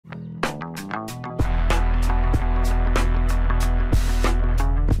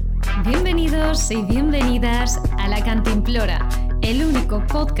Bienvenidos y bienvenidas a la Cantimplora, el único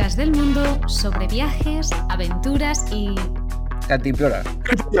podcast del mundo sobre viajes, aventuras y... Cantimplora.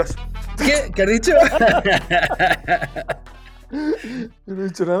 ¿Qué? ¿Qué has dicho? No he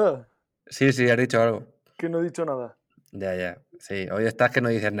dicho nada. Sí, has dicho algo. Que no he dicho nada. Ya. Sí, hoy estás que no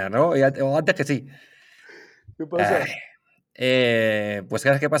dices nada, ¿no? O antes que sí. ¿Qué pasa? Pues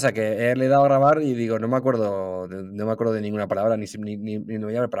 ¿sabes qué pasa? Que le he dado a grabar y digo, no me acuerdo de ninguna palabra, ni me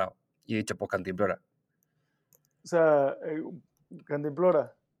había preparado. Y he dicho, pues Cantimplora. O sea,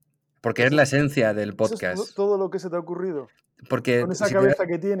 Cantimplora. Porque es la esencia del Eso podcast. es todo lo que se te ha ocurrido. Porque Con esa cabeza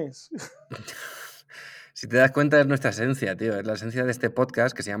que tienes. si te das cuenta es nuestra esencia, tío. Es la esencia de este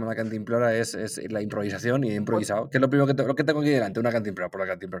podcast que se llama La Cantimplora, es la improvisación y he improvisado. ¿Qué es lo primero que tengo aquí delante? Una cantimplora, por la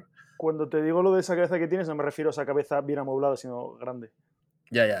cantimplora. Cuando te digo lo de esa cabeza que tienes, no me refiero a esa cabeza bien amoblada, sino grande.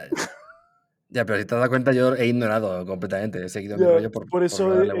 Ya. Ya, pero si te das cuenta, yo he ignorado completamente. He seguido mi rollo por eso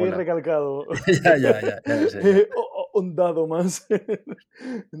no darle bola. Recalcado. Ya lo sé. He ahondado más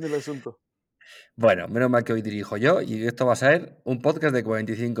en el asunto. Bueno, menos mal que hoy dirijo yo y esto va a ser un podcast de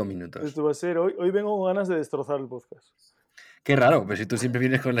 45 minutos. Esto va a ser hoy vengo con ganas de destrozar el podcast. Qué raro, pero si tú siempre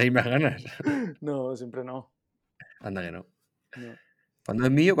vienes con las mismas ganas. No, siempre no. Anda que no. No. Cuando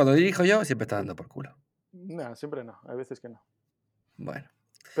es mío, cuando dirijo yo, siempre está dando por culo. No, siempre no. Hay veces que no. Bueno.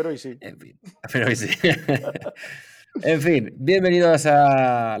 Pero hoy sí. En fin. Pero hoy sí. En fin, bienvenidos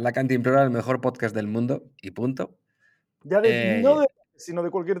a La Cantimplora, el mejor podcast del mundo. Y punto. Ya no sino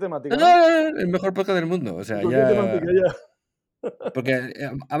de cualquier temática. No, el mejor podcast del mundo. O sea, de cualquier temática, ya. Porque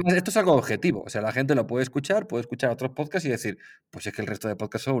además esto es algo objetivo. O sea, la gente lo puede escuchar otros podcasts y decir, pues es que el resto de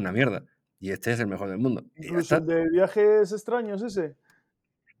podcasts son una mierda. Y este es el mejor del mundo. Incluso el de viajes extraños ese.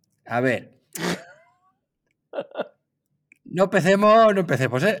 A ver. No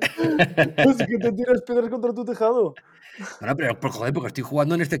empecemos, ¿eh? Pues que te tiras piedras contra tu tejado. Bueno, pero joder, porque estoy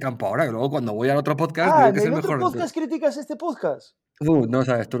jugando en este campo ahora, que luego cuando voy al otro podcast digo que es el mejor. ¿En otro podcast criticas este podcast? No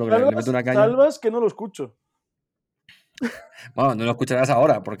sabes tú lo que le meto una caña. Salvas que no lo escucho. Bueno, no lo escucharás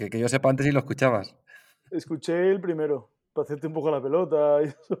ahora, porque que yo sepa antes sí lo escuchabas. Escuché el primero, para hacerte un poco la pelota y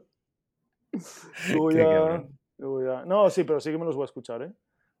eso. Luego ya... No, sí, pero sí que me los voy a escuchar, ¿eh?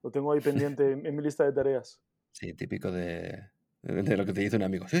 Lo tengo ahí pendiente en mi lista de tareas. Sí, típico de lo que te dice un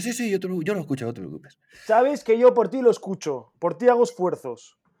amigo. Sí, yo lo escucho, no te preocupes. Sabes que yo por ti lo escucho, por ti hago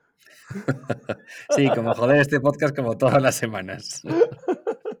esfuerzos. Sí, como joder este podcast como todas las semanas.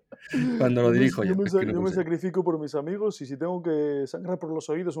 Cuando lo dirijo yo. Yo me sacrifico por mis amigos y si tengo que sangrar por los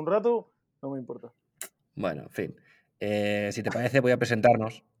oídos un rato, no me importa. Bueno, en fin. Si te parece, voy a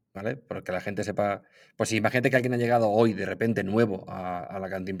presentarnos, ¿vale? Porque la gente sepa... Pues sí, imagínate que alguien ha llegado hoy, de repente, nuevo a la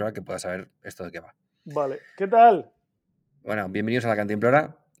Cantimplora, que pueda saber esto de qué va. Vale, ¿qué tal? Bueno, bienvenidos a la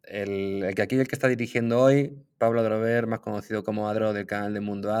Cantimplora. El que está dirigiendo hoy, Pablo Adrover, más conocido como Adro del canal de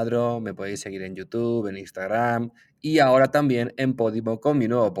Mundo Adro. Me podéis seguir en YouTube, en Instagram y ahora también en Podimo con mi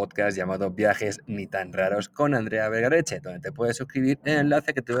nuevo podcast llamado Viajes Ni Tan Raros con Andrea Vergareche, donde te puedes suscribir en el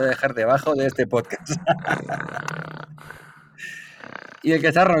enlace que te voy a dejar debajo de este podcast. Y el que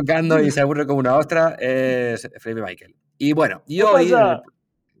está roncando y se aburre como una ostra es Felipe Michael. Y bueno, y hoy...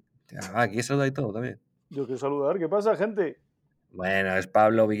 Aquí saluda y todo también. Yo quiero saludar. ¿Qué pasa, gente? Bueno, es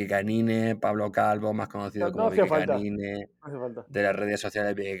Pablo Vique Pablo Calvo, más conocido como Vique Canine. No hace falta. De las redes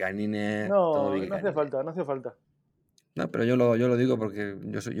sociales Vique Canine. No hace falta. No, pero yo lo digo porque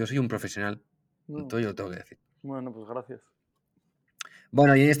yo soy un profesional. Entonces yo lo tengo que decir. Bueno, pues gracias.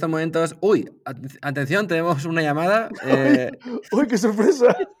 Bueno, y en estos momentos... ¡Uy! Atención, tenemos una llamada. ¡Uy, qué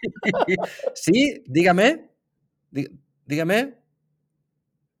sorpresa! Sí, dígame. Dígame.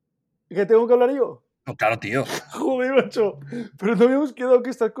 ¿Que tengo que hablar yo? No, claro, tío. Joder, macho. Pero no habíamos quedado que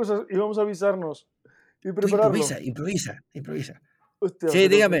estas cosas íbamos a avisarnos y prepararlo. Improvisa. Hostia, sí,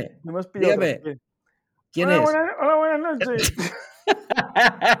 dígame. Me has pillado. Dígame. ¿Quién es? Hola, buenas noches.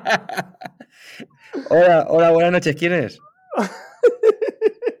 Hola, buenas noches. ¿Quién es?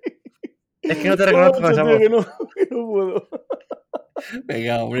 Es que no te reconozco con esa voz. Que no puedo.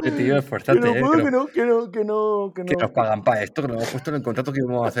 Venga, hombre, tío, esfuérzate. Que no. Que nos pagan para esto, que nos hemos puesto en el contrato que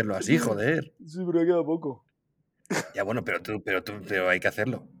íbamos a hacerlo así, joder. Sí, pero ha quedado poco. Ya, bueno, pero hay que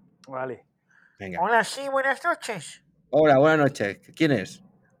hacerlo. Vale. Venga. Hola, sí, buenas noches. Hola, buenas noches. ¿Quién es?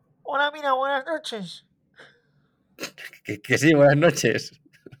 Hola, mira, buenas noches. Que sí, buenas noches.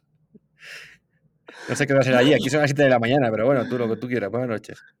 No sé qué va a ser allí. Aquí son las 7 de la mañana, pero bueno, tú lo que tú quieras. Buenas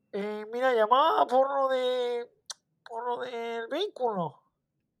noches. Mira, llamaba por lo del vehículo.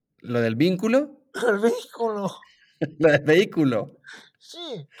 ¿Lo del vínculo? El vehículo. ¿Lo del vehículo?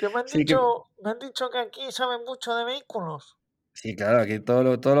 Sí, que me han Sí, dicho que aquí saben mucho de vehículos. Sí, claro, aquí todo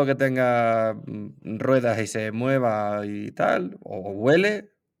lo que tenga ruedas y se mueva y tal, o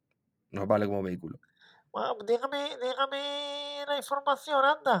vuele, nos vale como vehículo. Bueno, dígame la información,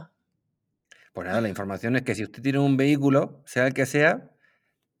 anda. Pues nada, la información es que si usted tiene un vehículo, sea el que sea,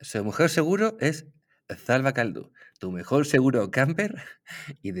 su mejor seguro es Salvacaldú, tu mejor seguro camper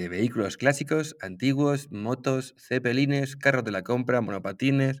y de vehículos clásicos, antiguos, motos, cepelines, carros de la compra,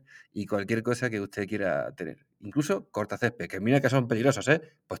 monopatines y cualquier cosa que usted quiera tener. Incluso cortacésped, que mira que son peligrosos, ¿eh?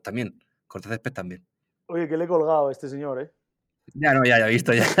 Pues también, cortacésped también. Oye, que le he colgado a este señor, ¿eh? Ya no, ya he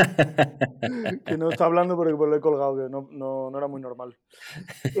visto ya. Que no está hablando porque pues, lo he colgado, que no era muy normal.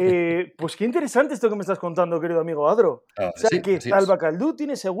 Pues qué interesante esto que me estás contando, querido amigo Adro. O sea, Sí, que así es. Salvacaldú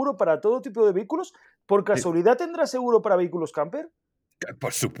tiene seguro para todo tipo de vehículos. ¿Por Sí. casualidad tendrá seguro para vehículos camper?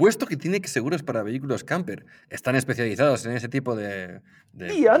 Por supuesto que tiene seguros para vehículos camper. Están especializados en ese tipo de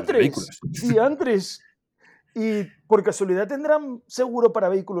 ¡Diantres! vehículos. ¡Diantres! ¿Y por casualidad tendrán seguro para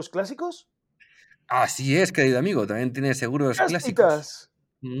vehículos clásicos? Así es, querido amigo, también tiene seguros clásicos. ¡Caspitas!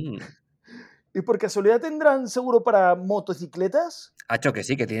 Mm. ¿Y por casualidad tendrán seguro para motocicletas? Hacho, que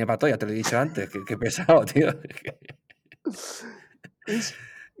sí, que tiene pato, ya te lo he dicho antes. Qué pesado, tío.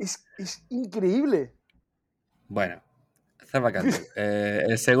 Es increíble. Bueno, Zabacaldú,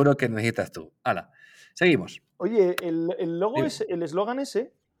 el seguro que necesitas tú. Hala, seguimos. Oye, el logo Dime. ese, el eslogan ese,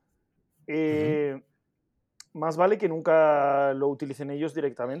 Ujú. eh, más vale que nunca lo utilicen ellos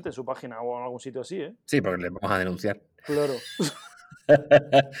directamente en su página o en algún sitio así, ¿eh? Sí, porque le vamos a denunciar. Claro.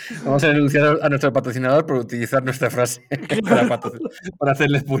 Vamos a denunciar a nuestro patrocinador por utilizar nuestra frase para, Claro. para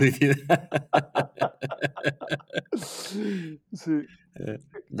hacerles publicidad. Sí.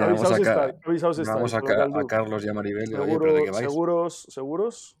 Llamamos a, Avisaos estáis, a Salvacaldú. Carlos y a Maribel y oye, ¿pero de qué vais?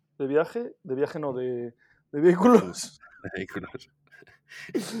 Seguros de viaje no, de Uf, vehículos, de vehículos.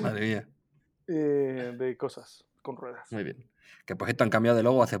 Madre mía, de cosas con ruedas. muy bien. Que por cierto han cambiado de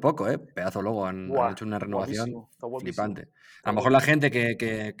logo hace poco, ¿eh? Pedazo logo, han Buah, hecho una renovación guapísimo, está guapísimo. flipante. Está A lo mejor la guapísimo. gente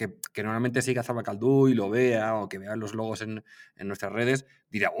que normalmente siga a Zabacaldú y lo vea o que vea los logos en nuestras redes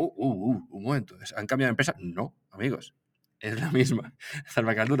dirá, un momento, ¿han cambiado de empresa? No, amigos, es la misma.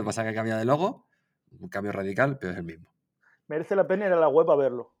 Zabacaldú, lo que pasa es que ha cambiado de logo, un cambio radical, pero es el mismo. Merece la pena ir a la web a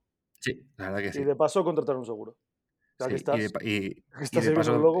verlo. Sí, la verdad que Y sí. de paso contratar un seguro. Ya que Sí, y de, estás, pa- y, que y estás de ahí viendo el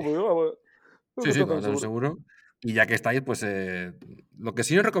paso, logo, pues yo voy a sí, contratar un contratar un seguro. seguro. Y ya que estáis, pues lo que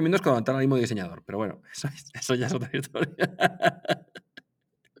sí os recomiendo es contratar al mismo diseñador. Pero bueno, eso ya es otra historia.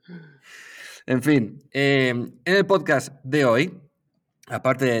 En fin, en el podcast de hoy,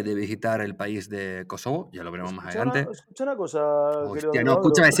 aparte de visitar el país de Kosovo, ya lo veremos más adelante. Escucha una cosa, querido Hostia, no, amigo Adro.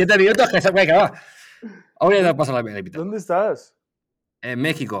 escúchame, 7 minutos que se puede acabar. Ahora ya te paso la invitado. ¿Dónde estás? En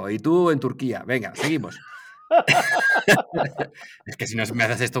México y tú en Turquía. Venga, seguimos. Es que si no me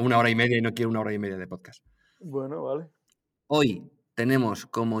haces esto 1 hora y media y no quiero 1 hora y media de podcast. Bueno, vale. Hoy tenemos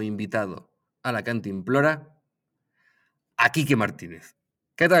como invitado a la Cantimplora a Quique Martínez.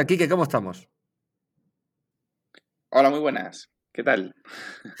 ¿Qué tal, Quique? ¿Cómo estamos? Hola, muy buenas. ¿Qué tal?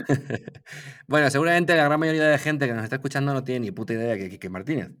 Bueno, seguramente la gran mayoría de gente que nos está escuchando no tiene ni puta idea de Quique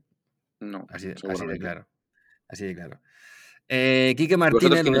Martínez. No, Así seguro de que no. claro. Así de claro. Quique ¿Y vosotros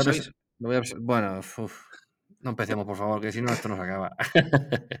Martínez, quiénes sois? bueno, no empecemos, por favor, que si no, esto no se acaba.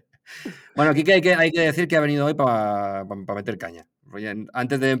 Bueno, Quique hay que decir que ha venido hoy para meter caña.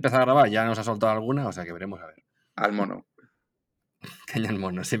 Antes de empezar a grabar ya nos ha soltado alguna, o sea que veremos a ver. Al mono. Caña al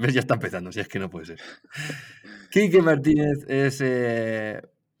mono, siempre ya está empezando, si es que no puede ser. Quique Martínez es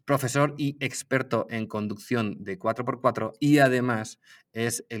profesor y experto en conducción de 4x4 y además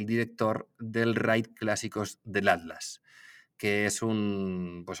es el director del Raid Clásicos del Atlas, que es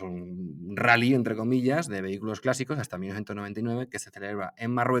un rally, entre comillas, de vehículos clásicos hasta 1999, que se celebra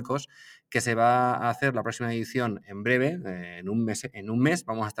en Marruecos, que se va a hacer la próxima edición en breve, en un mes,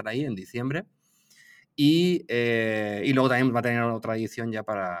 vamos a estar ahí en diciembre. Y luego también va a tener otra edición ya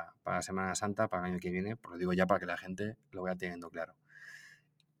para Semana Santa, para el año que viene, pues lo digo ya para que la gente lo vaya teniendo claro.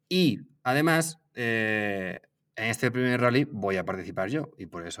 Y además, en este primer rally voy a participar yo, y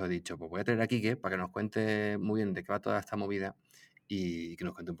por eso he dicho, pues voy a traer a Quique para que nos cuente muy bien de qué va toda esta movida y que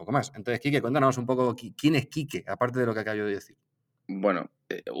nos cuente un poco más. Entonces, Quique, cuéntanos un poco quién es Quique, aparte de lo que acabo de decir. Bueno,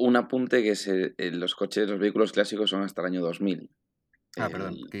 un apunte que los coches, los vehículos clásicos son hasta el año 2000.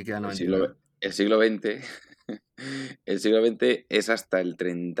 Perdón, El, Quique era el 99. siglo, el siglo XX, el siglo XX es hasta el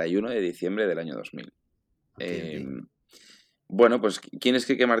 31 de diciembre del año 2000. Ok. Bueno, pues ¿quién es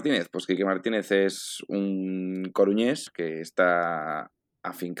Quique Martínez? Pues Quique Martínez es un coruñés que está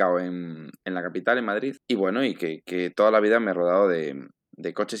afincado en la capital, en Madrid, y bueno, y que toda la vida me he rodado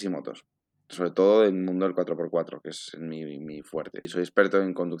de coches y motos, sobre todo del mundo del 4x4, que es mi fuerte. Soy experto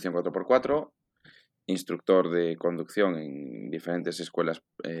en conducción 4x4 instructor de conducción en diferentes escuelas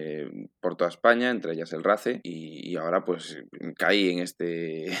por toda España, entre ellas el RACE, y ahora pues caí en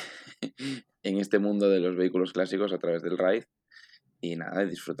en este mundo de los vehículos clásicos a través del RAID, y nada,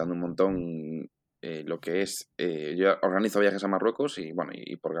 disfrutando un montón lo que es... yo organizo viajes a Marruecos y bueno,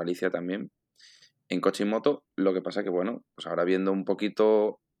 y por Galicia también, en coche y moto. Lo que pasa que bueno, pues ahora viendo un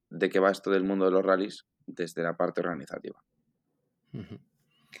poquito de qué va esto del mundo de los rallies desde la parte organizativa. Ujú.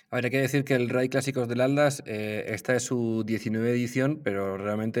 A ver, hay que decir que el Rally Clásicos del Atlas, esta es su 19 edición, pero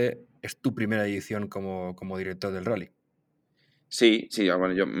realmente es tu primera edición como director del rally. Sí,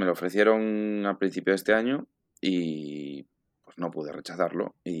 bueno, me lo ofrecieron al principio de este año y pues no pude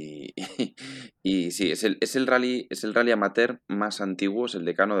rechazarlo. Y sí, es el rally amateur más antiguo, es el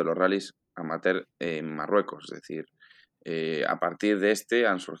decano de los rallies amateur en Marruecos. Es decir, a partir de este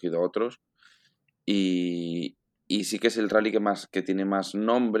han surgido otros y sí que es el rally que tiene más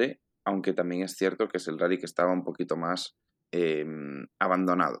nombre, aunque también es cierto que es el rally que estaba un poquito más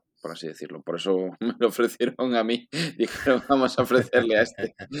abandonado, por así decirlo. Por eso me lo ofrecieron a mí. Dijeron, vamos a ofrecerle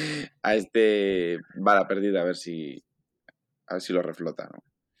a este bala perdida, a ver si lo reflota, ¿no?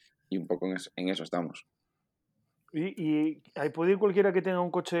 Y un poco en eso estamos. ¿Y ahí puede ir cualquiera que tenga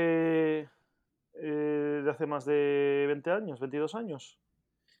un coche de hace más de 20 años, 22 años?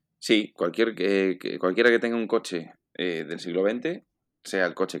 Sí, cualquiera que tenga un coche del siglo XX, sea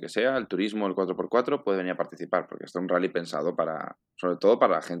el coche que sea, el turismo, el 4x4, puede venir a participar, porque está un rally pensado sobre todo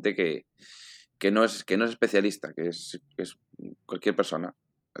para la gente que no es especialista, que es cualquier persona.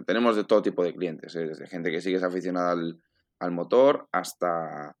 Tenemos de todo tipo de clientes, desde gente que sí que es aficionada al motor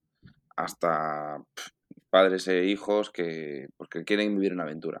hasta padres e hijos que quieren vivir una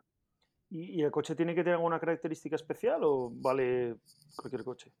aventura. ¿Y el coche tiene que tener alguna característica especial o vale cualquier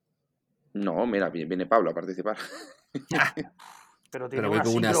coche? No, mira, viene Pablo a participar. Pero tiene voy una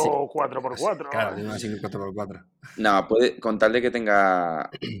con siglo siglo 4x4, ¿no? Claro, tiene una siglo 4x4. No, con tal de que tenga...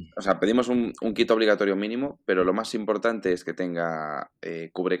 O sea, pedimos un kit obligatorio mínimo, pero lo más importante es que tenga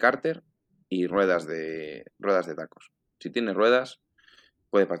cubrecárter y ruedas de tacos. Si tiene ruedas,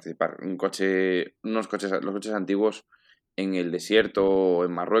 puede participar. Los coches antiguos en el desierto o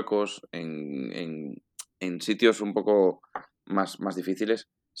en Marruecos, en sitios un poco más difíciles,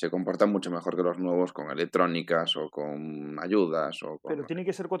 se comportan mucho mejor que los nuevos con electrónicas o con ayudas o con... ¿Pero tiene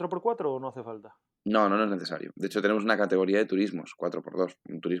que ser 4x4 o no hace falta? No es necesario. De hecho, tenemos una categoría de turismos, 4x2,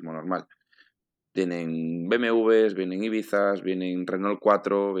 un turismo normal. Vienen BMWs, vienen Ibizas, vienen Renault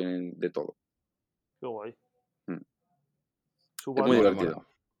 4, vienen de todo. Qué guay. Mm. Es Subaru. muy Mola, divertido. mola.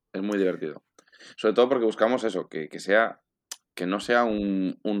 Es muy divertido. Sobre todo porque buscamos eso, que no sea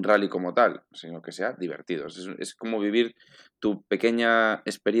un rally como tal, sino que sea divertido. Es como vivir tu pequeña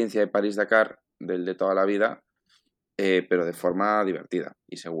experiencia de París-Dakar del de toda la vida, pero de forma divertida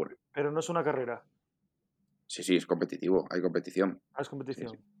y segura. Pero no es una carrera. Sí, es competitivo, hay competición. Es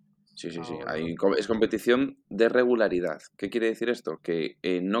competición. Sí. Vale. Es competición de regularidad. ¿Qué quiere decir esto? Que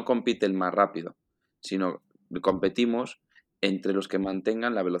no compite el más rápido, sino competimos entre los que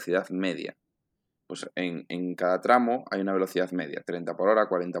mantengan la velocidad media. Pues en cada tramo hay una velocidad media, 30 por hora,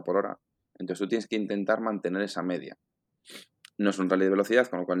 40 por hora. Entonces tú tienes que intentar mantener esa media. No es un rally de velocidad,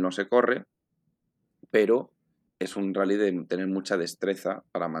 con lo cual no se corre, pero es un rally de tener mucha destreza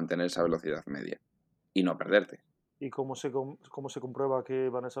para mantener esa velocidad media y no perderte. ¿Y cómo se comprueba que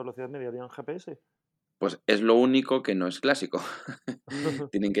van a esa velocidad media? ¿Tienen GPS? Pues es lo único que no es clásico.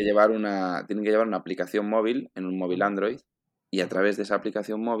 Tienen que llevar una aplicación móvil en un móvil Android, y a través de esa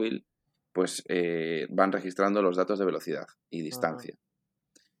aplicación móvil pues van registrando los datos de velocidad y distancia.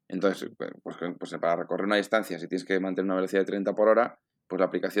 Entonces, pues para recorrer una distancia, si tienes que mantener una velocidad de 30 por hora, pues la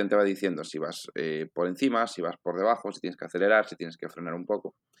aplicación te va diciendo si vas por encima, si vas por debajo, si tienes que acelerar, si tienes que frenar un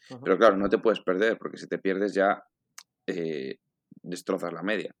poco. Pero claro, no te puedes perder, porque si te pierdes ya destrozas la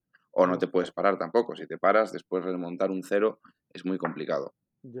media. O no te puedes parar tampoco. Si te paras, después remontar un cero es muy complicado.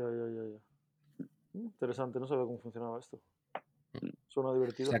 Ya. Interesante, no sabía cómo funcionaba esto. Suena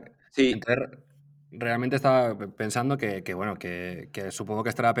divertido. O sea, Sí, entonces, realmente estaba pensando que supongo que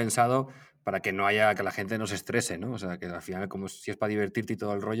estará pensado para que no haya, que la gente no se estrese, ¿no? O sea, que al final, como si es para divertirte y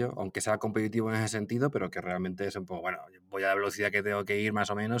todo el rollo, aunque sea competitivo en ese sentido, pero que realmente es un poco, bueno, voy a la velocidad que tengo que ir más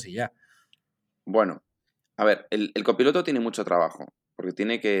o menos y ya. bueno, a ver, el copiloto tiene mucho trabajo, porque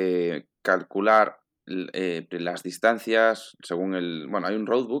tiene que calcular las distancias según bueno, hay un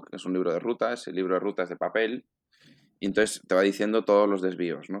roadbook, es un libro de rutas, el libro de rutas de papel, y entonces te va diciendo todos los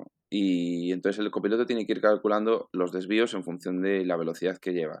desvíos, ¿no? Y entonces el copiloto tiene que ir calculando los desvíos en función de la velocidad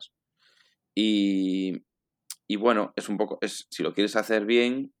que llevas. Y bueno, si lo quieres hacer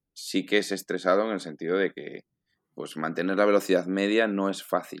bien, sí que es estresado en el sentido de que pues mantener la velocidad media no es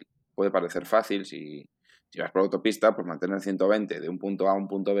fácil. puede parecer fácil. Si vas por autopista, pues mantener 120 de un punto A a un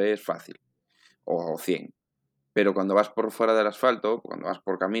punto B es fácil, o 100. Pero cuando vas por fuera del asfalto, cuando vas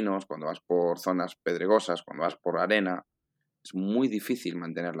por caminos, cuando vas por zonas pedregosas, cuando vas por arena, es muy difícil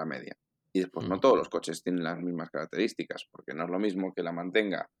mantener la media. Y después no todos los coches tienen las mismas características, porque no es lo mismo que la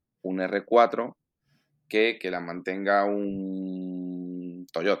mantenga un R4 que la mantenga un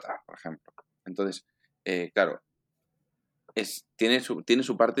Toyota, por ejemplo. Entonces, claro, tiene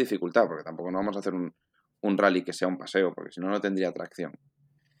su parte de dificultad, porque tampoco no vamos a hacer un rally que sea un paseo, porque si no, no tendría tracción.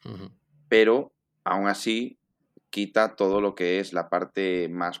 Pero, aún así, quita todo lo que es la parte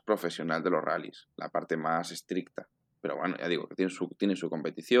más profesional de los rallies, la parte más estricta. Pero bueno, ya digo, que tiene su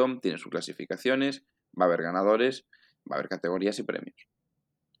competición, tiene sus clasificaciones, va a haber ganadores, va a haber categorías y premios.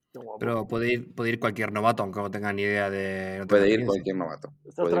 Pero puede ir cualquier novato, aunque no tenga ni idea de... No tenga Puede ir experiencia. cualquier novato.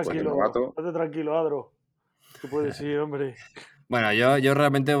 Estás Puede ir cualquier novato. estate tranquilo, Adro. Tú puedes ir, hombre. Bueno, yo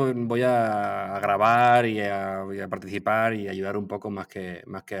realmente voy a grabar y a participar y ayudar un poco más que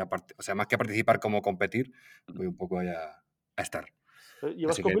participar como competir, voy un poco a estar.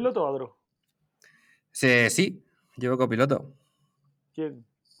 ¿Llevas Así que- copiloto, Adro? Sí, llevo copiloto. ¿Quién?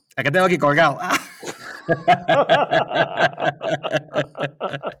 ¿A qué tengo aquí colgado? ¡Ah!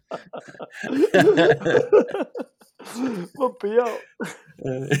 Me has pillado.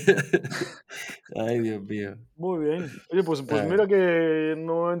 Ay, Dios mío. Muy bien. Oye, pues Ay. mira que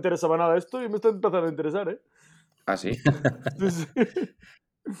no me interesaba nada esto y me está empezando a interesar, ¿eh? ¿Ah, sí? Sí, sí.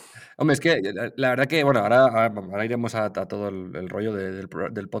 Hombre, es que la verdad que, bueno, ahora iremos a todo el rollo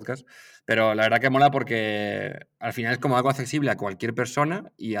del podcast, pero la verdad que mola porque al final es como algo accesible a cualquier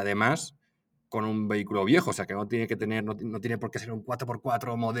persona y además con un vehículo viejo, o sea que no tiene que tener, no tiene por qué ser un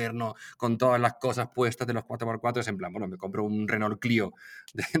 4x4 moderno con todas las cosas puestas de los 4x4, es en plan, bueno, me compro un Renault Clio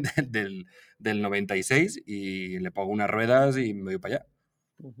del 96 y le pongo unas ruedas y me voy para allá.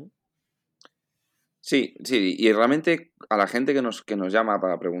 Ujú. Sí, y realmente a la gente que nos llama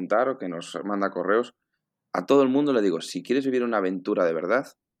para preguntar o que nos manda correos, a todo el mundo le digo, si quieres vivir una aventura de verdad,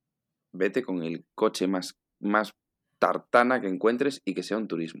 vete con el coche más tartana que encuentres y que sea un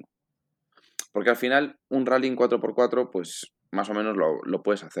turismo. Porque al final un rally en 4x4, pues más o menos lo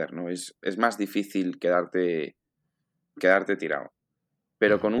puedes hacer, ¿no? Es más difícil quedarte tirado.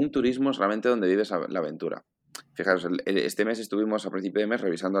 Pero con un turismo es realmente donde vives la aventura. Fijaros, este mes estuvimos a principio de mes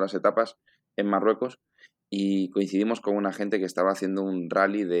revisando las etapas en Marruecos y coincidimos con una gente que estaba haciendo un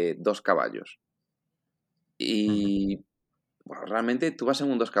rally de 2 caballos. Y bueno, realmente tú vas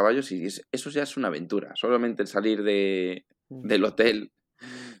en un 2 caballos y eso ya es una aventura. Solamente el salir del hotel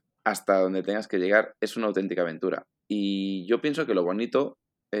hasta donde tengas que llegar es una auténtica aventura. Y yo pienso que lo bonito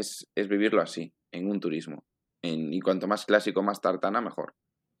es vivirlo así, en un turismo. Y cuanto más clásico, más tartana, mejor.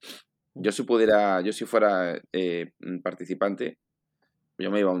 Yo si fuera participante, yo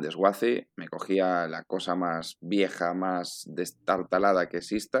me iba a un desguace, me cogía la cosa más vieja, más destartalada que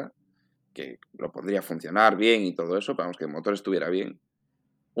exista, que lo podría funcionar bien y todo eso, pero vamos, que el motor estuviera bien,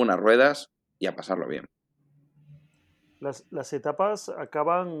 unas ruedas y a pasarlo bien. ¿Las etapas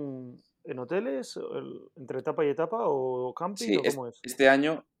acaban en hoteles, entre etapa y etapa, o camping, Sí, o cómo es? este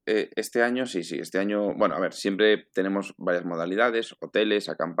año, sí, este año, bueno, a ver, siempre tenemos varias modalidades, hoteles,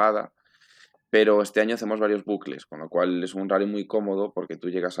 acampada, pero este año hacemos varios bucles, con lo cual es un rally muy cómodo porque tú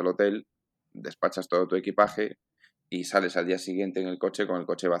llegas al hotel, despachas todo tu equipaje y sales al día siguiente en el coche con el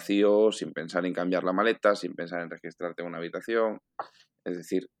coche vacío, sin pensar en cambiar la maleta, sin pensar en registrarte en una habitación, es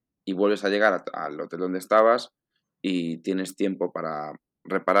decir, y vuelves a llegar al hotel donde estabas y tienes tiempo para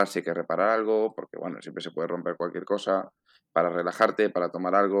reparar si hay que reparar algo, porque bueno, siempre se puede romper cualquier cosa, para relajarte, para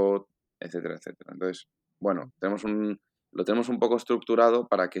tomar algo, etcétera, etcétera. Entonces, bueno, lo tenemos un poco estructurado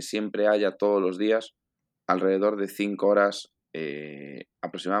para que siempre haya todos los días alrededor de 5 horas,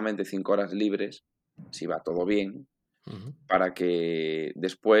 aproximadamente 5 horas libres, si va todo bien, para que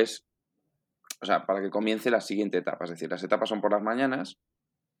después, o sea, para que comience la siguiente etapa. Es decir, las etapas son por las mañanas,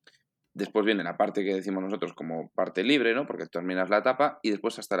 después viene la parte que decimos nosotros como parte libre, ¿no? Porque terminas la etapa y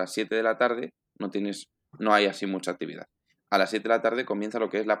después hasta las 7 de la tarde no hay así mucha actividad. A las 7 de la tarde comienza lo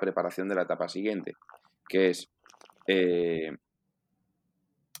que es la preparación de la etapa siguiente, que es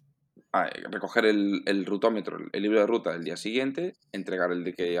recoger el rutómetro, el libro de ruta del día siguiente, entregar el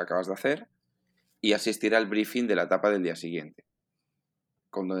de que acabas de hacer y asistir al briefing de la etapa del día siguiente,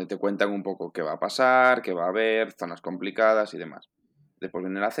 con donde te cuentan un poco qué va a pasar, qué va a haber, zonas complicadas y demás. Después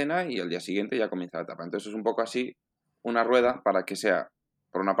viene la cena y al día siguiente ya comienza la etapa. Entonces es un poco así una rueda para que sea,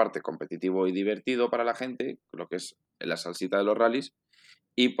 por una parte, competitivo y divertido para la gente, lo que es la salsita de los rallies,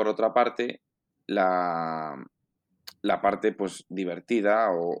 y por otra parte, la parte pues divertida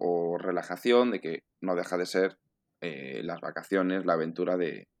o relajación de que no deja de ser las vacaciones, la aventura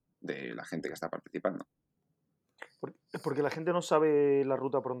de de la gente que está participando. Porque la gente no sabe la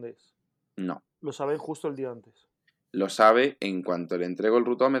ruta por dónde es. No. Lo saben justo el día antes. Lo sabe en cuanto le entrego el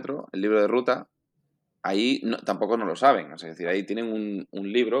rutómetro, el libro de ruta, ahí tampoco no lo saben. O sea, es decir, ahí tienen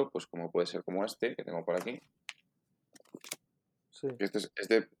un libro, pues como puede ser como este, que tengo por aquí. Sí. Este es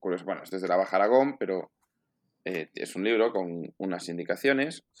de la Baja Aragón, pero es un libro con unas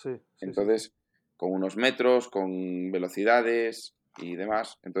indicaciones. Sí. Entonces, con unos metros, con velocidades y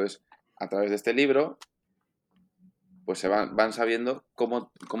demás. Entonces, a través de este libro, pues se van sabiendo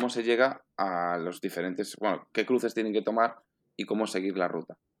cómo se llega a los diferentes, bueno, qué cruces tienen que tomar y cómo seguir la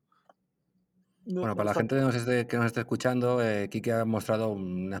ruta. Bueno, para la gente que nos esté escuchando, Quique ha mostrado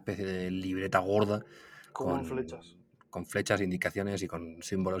una especie de libreta gorda con flechas. Con flechas, indicaciones y con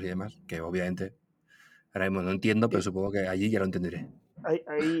símbolos y demás, que obviamente ahora mismo no entiendo, pero supongo que allí ya lo entenderé.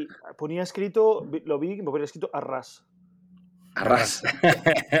 Ahí ponía escrito, lo vi, me ponía escrito arras. Arras.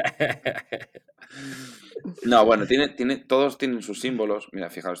 No, bueno, todos tienen sus símbolos. Mira,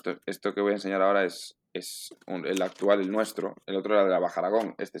 fijaos, esto que voy a enseñar ahora es el actual, el nuestro. El otro era de la Baja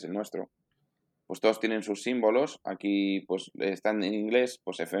Aragón, este es el nuestro. Pues todos tienen sus símbolos. Aquí pues están en inglés,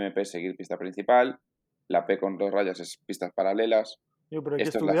 pues FMP es seguir pista principal, la P con 2 rayas es pistas paralelas. Pero hay que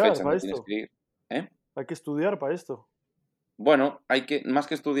Esto es la estudiar fecha para donde tienes esto. que ir. Hay que estudiar para esto. Bueno, más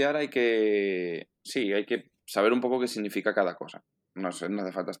que estudiar, hay que saber un poco qué significa cada cosa. No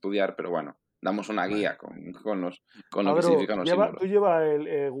hace falta estudiar, pero bueno, damos una guía con lo que significan los símbolos. Tú lleva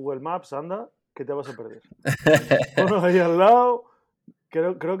el Google Maps, anda, que te vas a perder. Ponlo ahí al lado.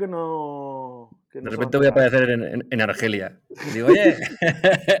 Creo que no. De repente voy a aparecer en Argelia. Digo, oye,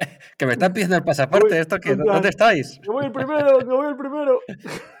 que me están pidiendo el pasaporte, ¿dónde estáis? Que voy el primero.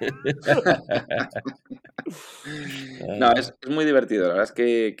 No, es muy divertido, la verdad es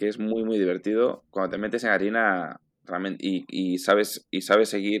que es muy, muy divertido. Cuando te metes en harina realmente, y sabes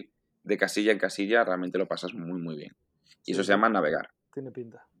seguir de casilla en casilla, realmente lo pasas muy, muy bien. Y eso se llama navegar. Tiene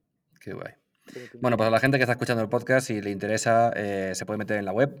pinta. Qué guay. Bueno, pues a la gente que está escuchando el podcast, si le interesa, se puede meter en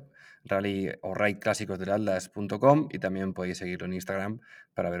la web, clásicosdelatlas.com, y también podéis seguirlo en Instagram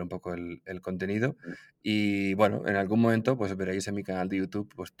para ver un poco el contenido. Y bueno, en algún momento pues veréis en mi canal de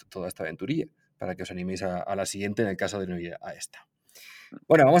YouTube pues toda esta aventurilla, para que os animéis a la siguiente en el caso de no ir a esta.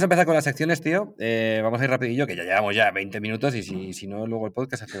 Bueno, vamos a empezar con las secciones, tío. Vamos a ir rapidillo, que ya llevamos 20 minutos y si no, luego el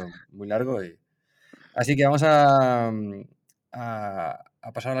podcast se hace muy largo. Así que vamos a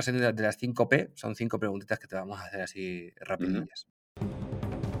pasar a la sección de las 5P. Son 5 preguntitas que te vamos a hacer así rapidillas.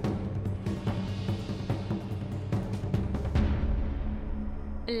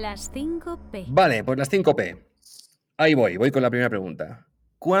 Las 5P. Vale, pues las 5P. Ahí voy con la primera pregunta.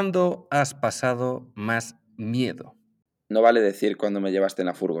 ¿Cuándo has pasado más miedo? No vale decir cuando me llevaste en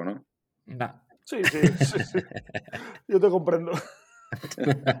la furgo, ¿no? No. Sí. Yo te comprendo.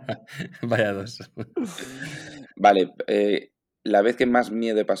 Vaya dos. Vale, la vez que más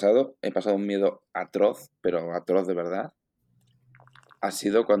miedo he pasado un miedo atroz, pero atroz de verdad, ha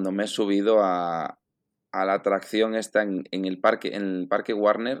sido cuando me he subido a la atracción esta en el parque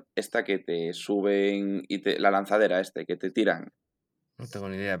Warner, esta que te suben y la lanzadera que te tiran. No tengo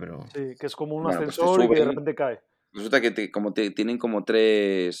ni idea, pero... Sí, que es como un Pues ascensor y que de repente cae. Resulta que tienen como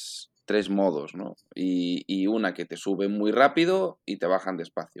tres modos, ¿no? Y una que te sube muy rápido y te bajan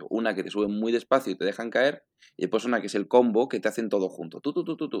despacio. Una que te sube muy despacio y te dejan caer. Y después una que es el combo que te hacen todo junto.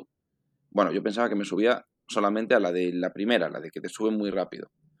 Tú. Bueno, yo pensaba que me subía solamente a la de la primera, la de que te sube muy rápido.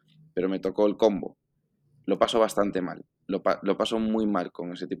 Pero me tocó el combo. Lo paso bastante mal. Lo paso muy mal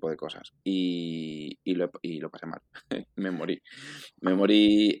con ese tipo de cosas. Y lo pasé mal. Me morí.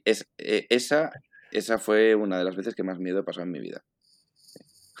 Esa fue una de las veces que más miedo he pasado en mi vida.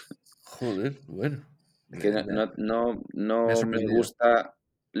 Joder, bueno. Es que no me gusta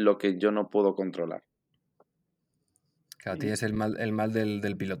lo que yo no puedo controlar. Claro, tienes el mal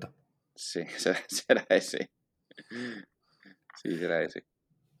del piloto. Sí, será ese. Sí, será ese.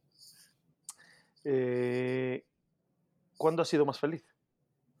 ¿Cuándo has sido más feliz?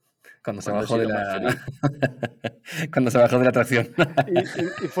 Cuando se bajó de la... Cuando se bajó de la atracción.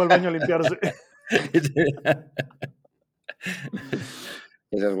 y fue al baño a limpiarse.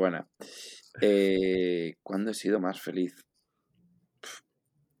 Esa es buena. ¿Cuándo he sido más feliz?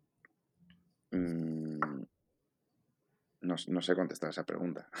 No sé contestar esa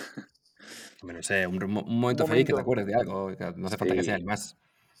pregunta. No sé, un momento feliz que te acuerdes de algo. No hace falta que sea el más.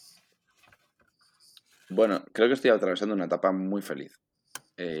 Bueno, creo que estoy atravesando una etapa muy feliz.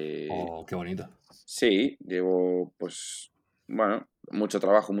 Qué bonito. Sí, llevo, pues, bueno, mucho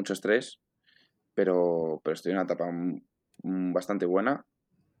trabajo, mucho estrés, pero estoy en una etapa bastante buena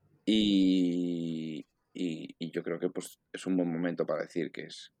y yo creo que pues es un buen momento para decir que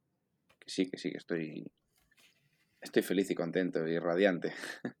es que estoy feliz y contento y radiante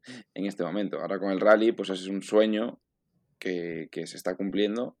en este momento. Ahora con el rally, pues es un sueño que se está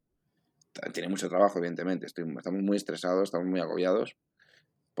cumpliendo. Tiene mucho trabajo, evidentemente. Estamos muy estresados, estamos muy agobiados,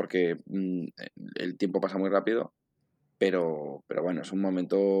 porque el tiempo pasa muy rápido, pero bueno, es un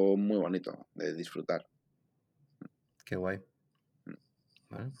momento muy bonito de disfrutar. Qué guay.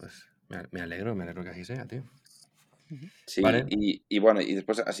 Bueno, pues me alegro que así sea, tío. Sí, Vale. y bueno, y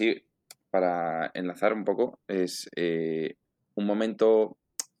después así, para enlazar un poco, es un momento,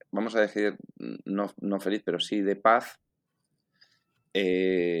 vamos a decir, no feliz, pero sí de paz.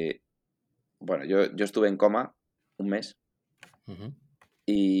 Bueno, yo estuve en coma un mes Ujú.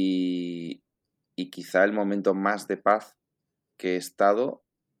 y quizá el momento más de paz que he estado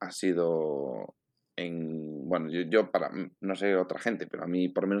ha sido bueno, yo para, no sé otra gente, pero a mí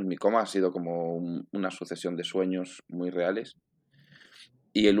por lo menos mi coma ha sido como una sucesión de sueños muy reales.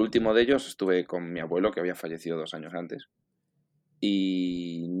 Y el último de ellos estuve con mi abuelo, que había fallecido 2 años antes.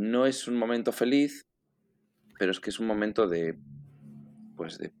 Y no es un momento feliz, pero es que es un momento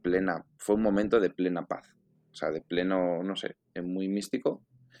fue un momento de plena paz. O sea, de pleno, no sé, muy místico.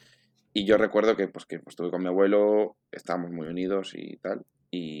 Y yo recuerdo que estuve con mi abuelo, estábamos muy unidos y tal.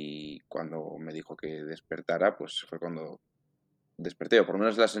 Y cuando me dijo que despertara, pues fue cuando desperté, o por lo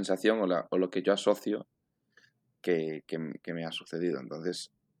menos la sensación o lo que yo asocio que me ha sucedido.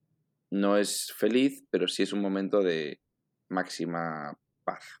 Entonces, no es feliz, pero sí es un momento de máxima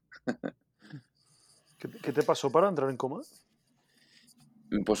paz. ¿Qué te pasó para entrar en coma?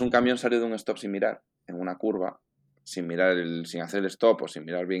 Pues un camión salió de un stop sin mirar, en una curva, sin hacer el stop o sin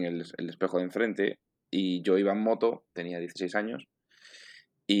mirar bien el espejo de enfrente, y yo iba en moto, tenía 16 años,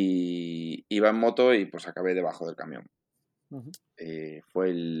 y iba en moto y pues acabé debajo del camión. Ujú. Fue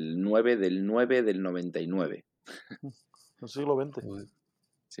el 9 del 9 del 99. El siglo XX. Uy.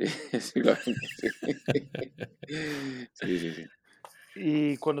 Sí, siglo XX, sí.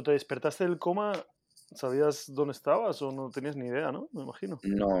 Y cuando te despertaste del coma, ¿sabías dónde estabas o no tenías ni idea, no? Me imagino.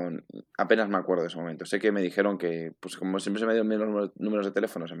 No, apenas me acuerdo de ese momento. Sé que me dijeron que, pues como siempre se me dieron bien los números de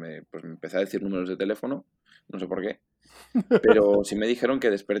teléfono, pues me empecé a decir números de teléfono, no sé por qué, pero sí me dijeron que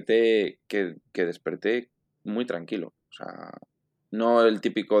desperté muy tranquilo. O sea, no el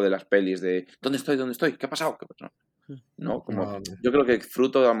típico de las pelis de ¿dónde estoy? ¿Dónde estoy? ¿Qué ha pasado? ¿Qué pasó? No, como No, yo creo que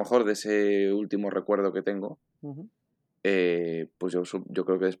fruto a lo mejor de ese último recuerdo que tengo, Ujú. pues yo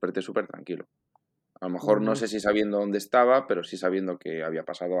creo que desperté súper tranquilo. A lo mejor no sé si sabiendo dónde estaba, pero sí sabiendo que había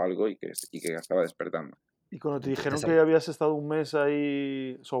pasado algo y que estaba despertando. Y cuando te dijeron Te que sal- habías estado un mes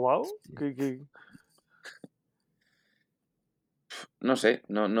ahí sobao, No sé,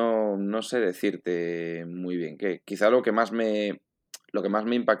 no sé decirte muy bien qué. Quizá lo que más me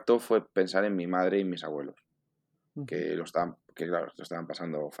impactó fue pensar en mi madre y mis abuelos, que claro, lo estaban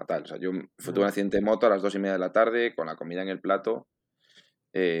pasando fatal. O sea, tuve un accidente de moto a las 2:30 de la tarde, con la comida en el plato.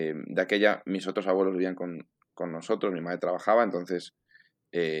 De aquella, mis otros abuelos vivían con nosotros, mi madre trabajaba, entonces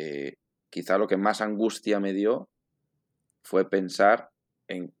quizá lo que más angustia me dio fue pensar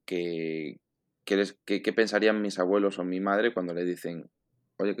en qué pensarían mis abuelos o mi madre cuando le dicen,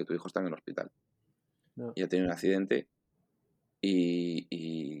 oye, que tu hijo está en el hospital No. y ha tenido un accidente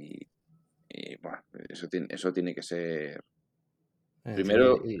y bueno, eso tiene que ser encima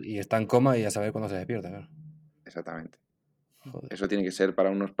primero, y está en coma y a saber cuándo se despierta, claro. exactamente. Joder. Eso tiene que ser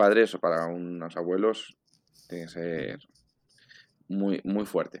para unos padres o para unos abuelos, tiene que ser muy, muy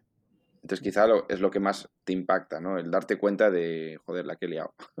fuerte. Entonces quizá es lo que más te impacta, ¿no? El darte cuenta de, joder, la que he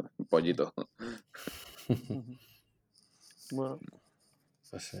liado, pollito. Bueno,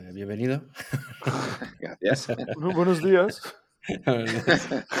 Pues bienvenido. Gracias. buenos días.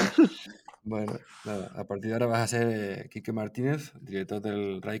 Bueno, nada, a partir de ahora vas a ser Quique Martínez, director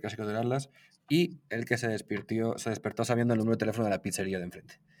del Rally Clásicos del Atlas, y el que se despertó sabiendo el número de teléfono de la pizzería de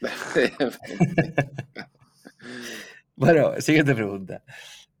enfrente. Bueno, siguiente pregunta.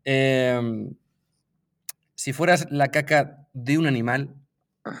 Si fueras la caca de un animal,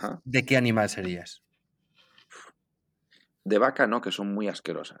 Ajá. ¿de qué animal serías? De vaca no, que son muy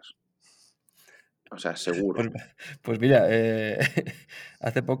asquerosas. O sea, seguro. Pues mira,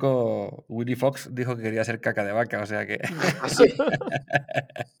 hace poco Willy Fox dijo que quería ser caca de vaca, o sea que... Así.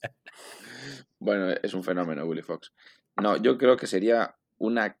 Bueno, es un fenómeno, Willy Fox. No, yo creo que sería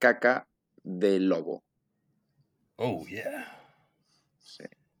una caca de lobo. Oh, yeah. Sí.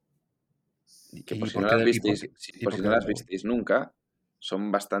 Que ¿Y por si por no qué? las ¿Y por visteis, qué? ¿Y por por si qué no de las lobo? visteis nunca,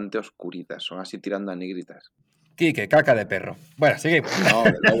 son bastante oscuritas, son así tirando a negritas. Quique, caca de perro. Bueno, seguimos. No,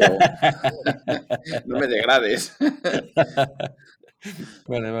 de lobo. No me degrades.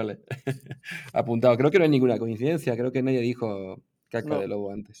 Vale. Apuntado. Creo que no hay ninguna coincidencia. Creo que nadie dijo Caca No. de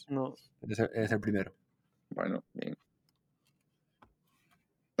lobo antes. No. Eres el primero. Bueno, bien.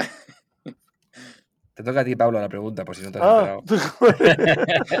 Te toca a ti, Pablo, la pregunta, por si no te has enterado.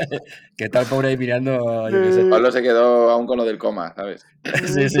 ¿Qué tal, pobre, ahí mirando? Yo qué sé. Pablo se quedó aún con lo del coma, ¿sabes?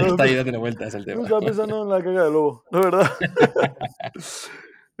 Sí, está ahí dándole vueltas el tema. Estaba pensando en la caca de lobo, la verdad.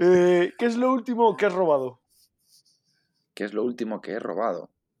 ¿Qué es lo último que has robado? ¿Qué es lo último que he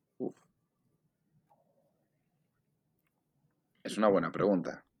robado? Uf. Es una buena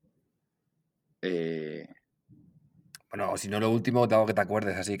pregunta. Bueno, o si no lo último, algo que te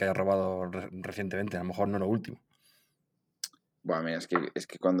acuerdes así que hayas robado recientemente. A lo mejor no lo último. Bueno, mira, es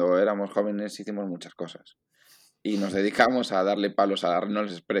que cuando éramos jóvenes hicimos muchas cosas. Y nos dedicamos a darle palos a la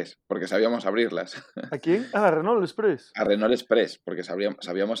Renault Express, porque sabíamos abrirlas. ¿A quién? Ah, a Renault Express. A Renault Express, porque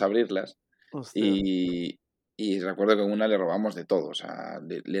sabíamos abrirlas. Hostia. Y recuerdo que a una le robamos de todo, o sea,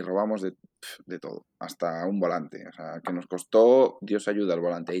 le robamos de todo, hasta un volante, o sea, que nos costó, Dios ayuda, el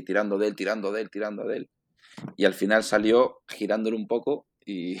volante, ahí tirando de él. Y al final salió girándolo un poco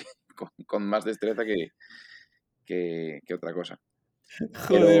y con más destreza que otra cosa.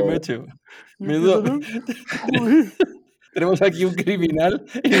 Joder, macho. Empieza tú. Joder. Tenemos aquí un criminal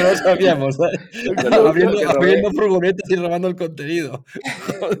y no lo sabíamos, ¿sabes? Abriendo furgonetas y robando el contenido.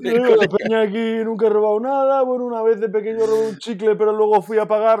 Joder, La peña aquí nunca he robado nada. Bueno, una vez de pequeño robé un chicle, pero luego fui a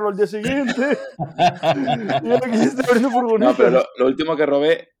pagarlo al día siguiente. Y aquí estoy abriendo furgonetas. No, pero lo último que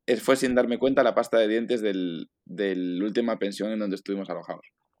robé fue sin darme cuenta la pasta de dientes del última pensión en donde estuvimos alojados.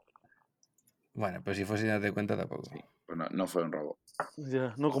 Bueno, pero si fue sin darte cuenta tampoco. Sí, pues no fue un robo.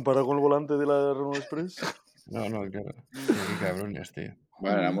 Ya, no comparado con el volante de la Renault Express. No, claro. Qué cabrones, tío.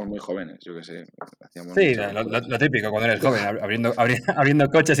 Bueno, éramos muy jóvenes, yo qué sé. Hacíamos Sí, muchas locuras. lo típico cuando eres joven, abriendo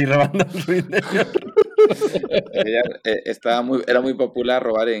coches y robando su interior. Era muy popular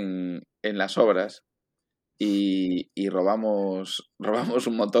robar en las obras y robamos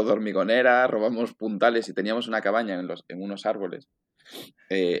un motor de hormigonera, robamos puntales y teníamos una cabaña en unos árboles.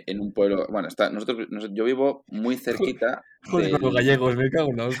 En un pueblo, bueno, yo vivo muy cerquita. Joder, con los gallegos, me cago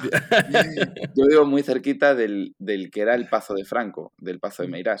en la hostia. Yo vivo muy cerquita del que era el Pazo de Franco, del Pazo de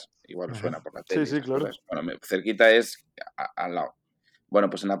Meirás. Igual os suena por la tele. Sí, claro. Cosas. Bueno, cerquita es al lado. Bueno,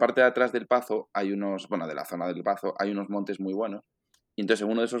 pues en la parte de atrás del Pazo de la zona del Pazo, hay unos montes muy buenos. Y entonces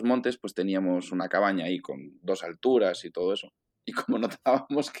en uno de esos montes pues teníamos una cabaña ahí con 2 alturas y todo eso. Y como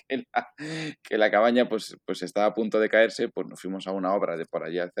notábamos que la cabaña pues estaba a punto de caerse, pues nos fuimos a una obra de por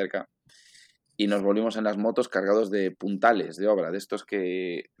allá cerca y nos volvimos en las motos cargados de puntales de obra, de estos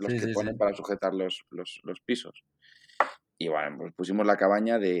que ponen para sujetar los pisos. Y bueno, pues pusimos la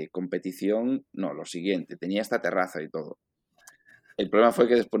cabaña de competición, no, lo siguiente, tenía esta terraza y todo. El problema fue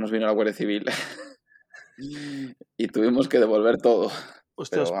que después nos vino la Guardia Civil y tuvimos que devolver todo.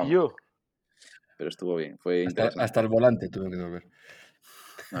 Hostia, os pilló. Pero estuvo bien, fue interesante. Hasta el volante tuve que devolver.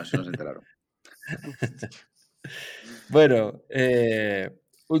 No, eso no se enteraron. Bueno,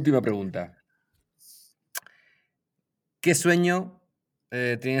 última pregunta. ¿Qué sueño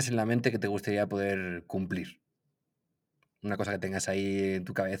tienes en la mente que te gustaría poder cumplir? Una cosa que tengas ahí en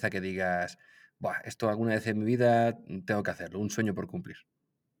tu cabeza que digas, "Buah, esto alguna vez en mi vida tengo que hacerlo, un sueño por cumplir".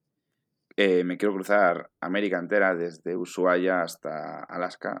 Me quiero cruzar América entera desde Ushuaia hasta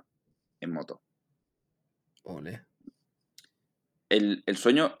Alaska en moto. Ole. El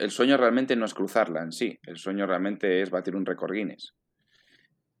sueño realmente no es cruzarla en sí, el sueño realmente es batir un récord Guinness.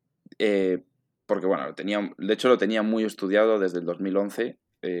 Porque bueno, de hecho lo tenía muy estudiado desde el 2011,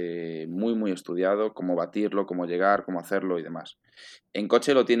 muy estudiado, cómo batirlo, cómo llegar, cómo hacerlo y demás. En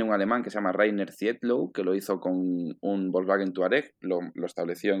coche lo tiene un alemán que se llama Rainer Zietlow, que lo hizo con un Volkswagen Touareg, lo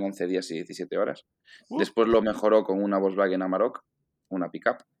estableció en 11 días y 17 horas. Después lo mejoró con una Volkswagen Amarok, una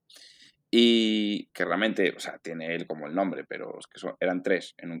pickup. Y que realmente, o sea, tiene él como el nombre, pero es que eran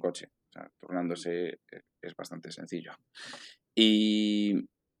 3 en un coche. O sea, turnándose es bastante sencillo. Y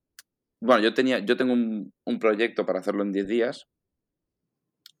bueno, yo tengo un proyecto para hacerlo en 10 días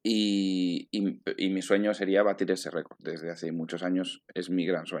y mi sueño sería batir ese récord. Desde hace muchos años es mi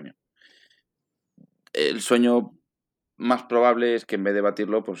gran sueño. El sueño más probable es que en vez de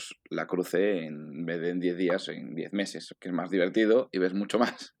batirlo, pues la cruce en vez de en 10 días, en 10 meses, que es más divertido y ves mucho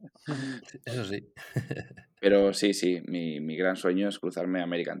más. Eso sí. Pero sí, mi gran sueño es cruzarme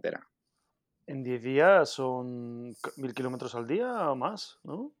América entera. En 10 días son 1.000 kilómetros al día o más,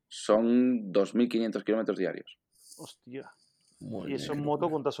 ¿no? Son 2.500 kilómetros diarios. Hostia. Muy ¿Y eso bien, en moto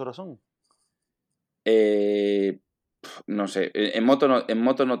cuántas horas son? No sé, en moto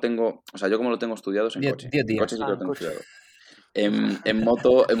no tengo, o sea, yo como lo tengo estudiado es en coche. 10 días. En coche sí que lo tengo coche. estudiado. En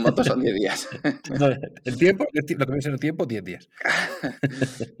moto son 10 días. El tiempo, lo que me dice el tiempo, 10 días.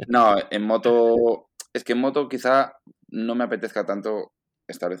 No, en moto, es que en moto quizá no me apetezca tanto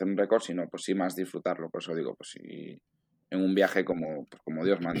establecer un récord, sino pues sí más disfrutarlo. Por eso digo, pues sí, en un viaje como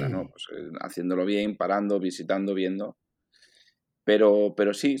Dios manda, ¿no? Pues haciéndolo bien, parando, visitando, viendo.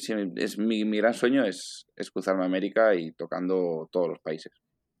 Pero sí, es mi gran sueño es cruzarme América y tocando todos los países.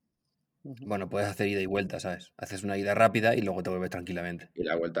 Bueno, puedes hacer ida y vuelta, ¿sabes? Haces una ida rápida y luego te vuelves tranquilamente. Y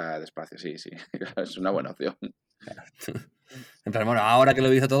la vuelta despacio, sí. Es una buena opción. Claro. En plan, bueno, ahora que lo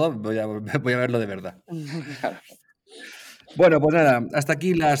he visto todo, voy a verlo de verdad. Claro. Bueno, pues nada, hasta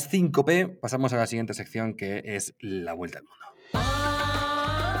aquí las 5P. Pasamos a la siguiente sección, que es la vuelta al mundo.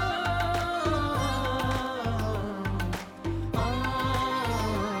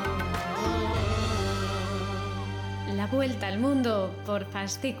 La vuelta al mundo por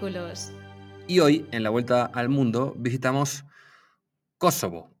fascículos. Y hoy, en la vuelta al mundo, visitamos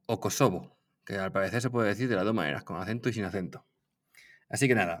Kosovo, o Kosovo, que al parecer se puede decir de las dos maneras, con acento y sin acento. Así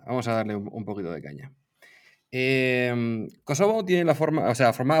que nada, vamos a darle un poquito de caña. Kosovo tiene la forma, o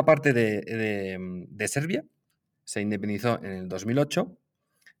sea, formaba parte de Serbia, se independizó en el 2008.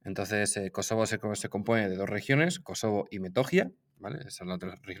 Entonces, Kosovo se compone de dos regiones, Kosovo y Metohija, ¿vale? Esas son las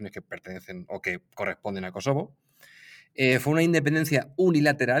dos regiones que pertenecen o que corresponden a Kosovo. Fue una independencia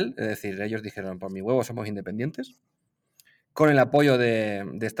unilateral, es decir, ellos dijeron, por mi huevo somos independientes, con el apoyo de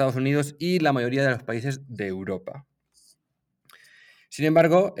Estados Unidos y la mayoría de los países de Europa. Sin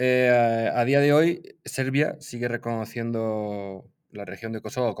embargo, a día de hoy, Serbia sigue reconociendo la región de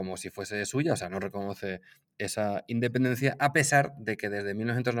Kosovo como si fuese suya, o sea, no reconoce esa independencia, a pesar de que desde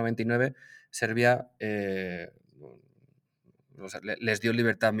 1999 Serbia les dio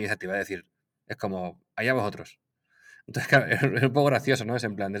libertad administrativa, es decir, es como, allá vosotros. Entonces, claro, es un poco gracioso, ¿no? Es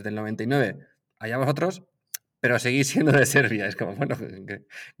en plan, desde el 99, allá vosotros, pero seguís siendo de Serbia. Es como, bueno,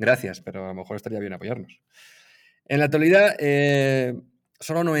 gracias, pero a lo mejor estaría bien apoyarnos. En la actualidad,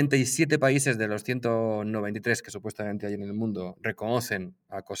 solo 97 países de los 193 que supuestamente hay en el mundo reconocen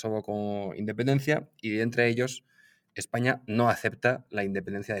a Kosovo como independencia, y entre ellos España no acepta la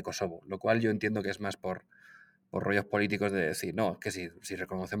independencia de Kosovo, lo cual yo entiendo que es más por rollos políticos de decir, no, que si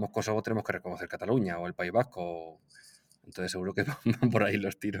reconocemos Kosovo tenemos que reconocer Cataluña o el País Vasco. Entonces seguro que van por ahí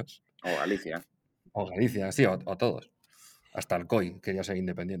los tiros. O Galicia. O Galicia, sí, o todos. Hasta el COI quería ser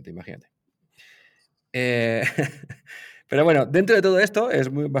independiente, imagínate. Pero bueno, dentro de todo esto es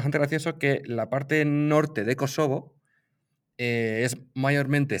bastante gracioso que la parte norte de Kosovo es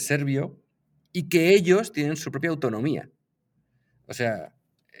mayormente serbio y que ellos tienen su propia autonomía. O sea,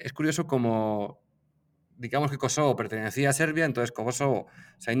 es curioso como, digamos que Kosovo pertenecía a Serbia, entonces Kosovo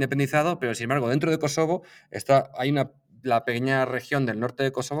se ha independizado, pero sin embargo dentro de Kosovo hay la pequeña región del norte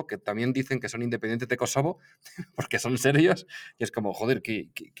de Kosovo que también dicen que son independientes de Kosovo porque son serbios, y es como, joder,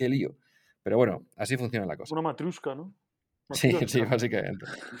 qué lío. Pero bueno, así funciona la cosa. Una matrusca, ¿no? Sí, básicamente.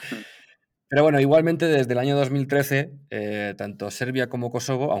 Pero bueno, igualmente desde el año 2013, tanto Serbia como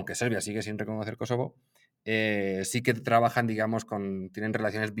Kosovo, aunque Serbia sigue sin reconocer Kosovo, sí que trabajan, digamos, tienen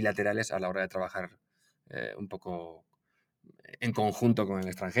relaciones bilaterales a la hora de trabajar un poco en conjunto con el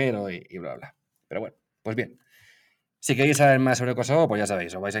extranjero y bla, bla. Pero bueno, pues bien. Si queréis saber más sobre Kosovo, pues ya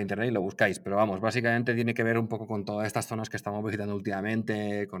sabéis, os vais a internet y lo buscáis. Pero vamos, básicamente tiene que ver un poco con todas estas zonas que estamos visitando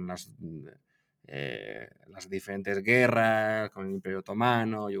últimamente, con las diferentes guerras, con el Imperio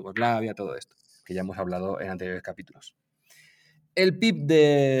Otomano, Yugoslavia, todo esto, que ya hemos hablado en anteriores capítulos. El PIB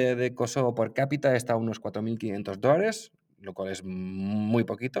de Kosovo por cápita está a unos $4.500, lo cual es muy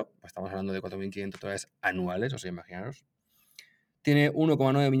poquito. Estamos hablando de $4.500 anuales, o sea, imaginaros. Tiene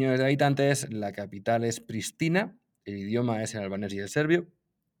 1,9 millones de habitantes, la capital es Pristina, el idioma es el albanés y el serbio,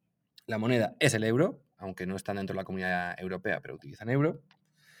 la moneda es el euro, aunque no están dentro de la comunidad europea, pero utilizan euro.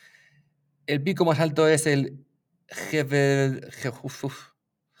 El pico más alto es el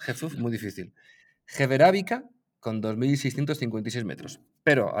muy difícil. Jeverábica, con 2.656 metros.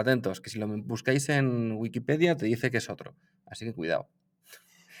 Pero, atentos, que si lo buscáis en Wikipedia te dice que es otro. Así que cuidado.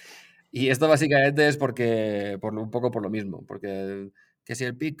 Y esto básicamente es un poco por lo mismo. Porque que si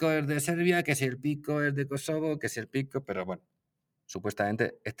el pico es de Serbia, que si el pico es de Kosovo, que si el pico... Pero bueno,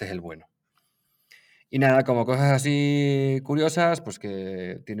 supuestamente este es el bueno. Y nada, como cosas así curiosas, pues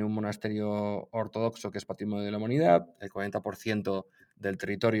que tiene un monasterio ortodoxo que es patrimonio de la humanidad, el 40% del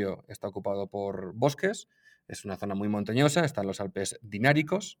territorio está ocupado por bosques, es una zona muy montañosa, están los Alpes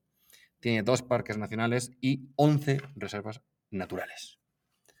Dináricos, tiene 2 parques nacionales y 11 reservas naturales.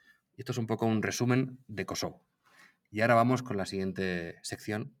 Y esto es un poco un resumen de Kosovo. Y ahora vamos con la siguiente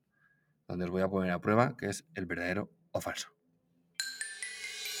sección, donde os voy a poner a prueba, que es el verdadero o falso.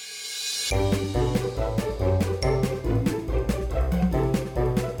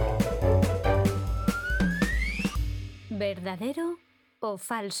 ¿Verdadero o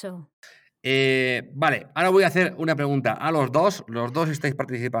falso? Vale, ahora voy a hacer una pregunta a los dos. Los dos estáis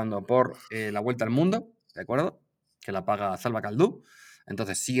participando por la Vuelta al Mundo, ¿de acuerdo? Que la paga Salva Caldú.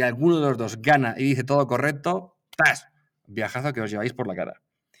 Entonces, si alguno de los dos gana y dice todo correcto, ¡tas! Viajazo que os lleváis por la cara.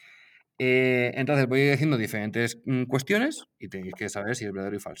 Entonces, voy diciendo diferentes cuestiones y tenéis que saber si es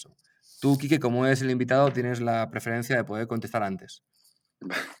verdadero y falso. Tú, Quique, como eres el invitado, tienes la preferencia de poder contestar antes.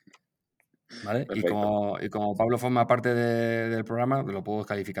 ¿Vale? Y Perfecto. como Pablo forma parte del programa, lo puedo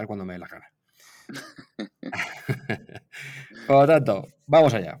calificar cuando me dé la gana. Por lo tanto,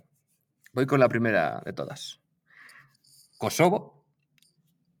 vamos allá. Voy con la primera de todas. Kosovo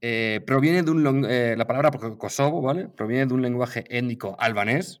proviene de la palabra Kosovo, ¿vale? Proviene de un lenguaje étnico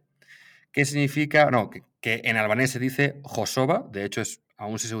albanés que significa, que en albanés se dice Josova, de hecho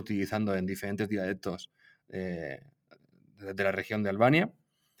aún se sigue utilizando en diferentes dialectos de la región de Albania,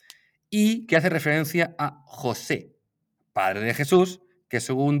 y que hace referencia a José, padre de Jesús, que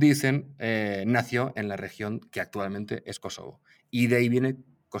según dicen nació en la región que actualmente es Kosovo. Y de ahí viene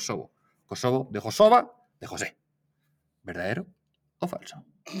Kosovo. Kosovo de Josova, de José. ¿Verdadero o falso?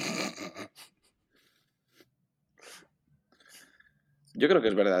 Yo creo que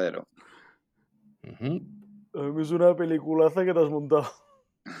es verdadero. Uh-huh. A mí me suena una peliculaza que te has montado.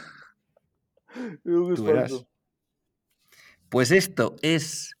 Digo que es Tú verás. falso. Pues esto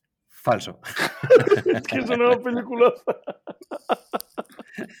es falso. Es que es una peliculaza.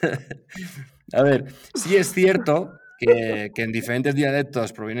 A ver, sí es cierto que en diferentes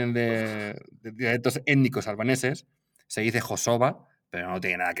dialectos provienen de dialectos étnicos albaneses, se dice Josova, pero no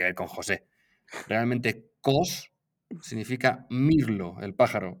tiene nada que ver con José. Realmente Kos significa mirlo, el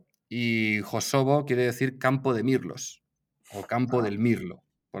pájaro, y Kosovo quiere decir campo de mirlos, o campo del mirlo,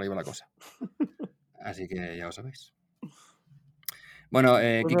 por ahí va la cosa. Así que ya lo sabéis. Bueno,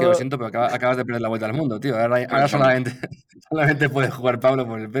 Pues Quique, lo nada, siento, pero acabas de perder la vuelta al mundo, tío. Ahora Pues bueno, solamente puede jugar Pablo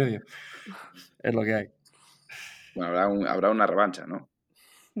por el premio. Es lo que hay. bueno, habrá una revancha, ¿no?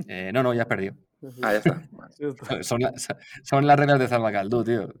 No, ya has perdido. Ah, ya está. Vale. ya está. Son las reglas de Zalbacaldú,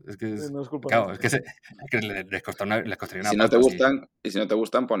 tío. Es que No es culpa claro, nuestra. es que les costaría Y una si no te pasta. Sí. gustan, y si no te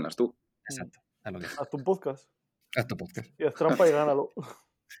gustan, ponlas tú. Exacto. Es lo que es. Haz un podcast Haz tu podcast. y haz trampa y gánalo.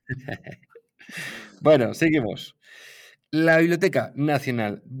 Bueno, seguimos. La Biblioteca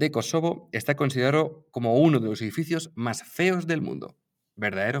Nacional de Kosovo está considerado como uno de los edificios más feos del mundo.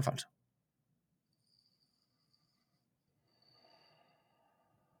 ¿Verdadero o falso?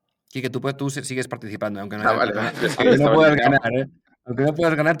 Quique, tú sigues participando, aunque no, Ah, vale, vale. Es que aunque no estaba puedas engañado. ganar, ¿eh? Aunque no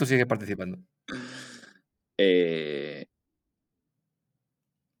puedas ganar, tú sigues participando.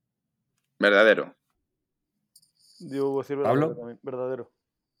 Verdadero. Digo, voy a decir ¿Pablo? verdadero también. Verdadero.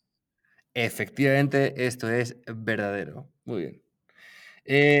 Efectivamente, esto es verdadero. Muy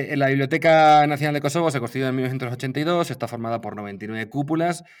bien. La Biblioteca Nacional de Kosovo se construyó en 1982, está formada por 99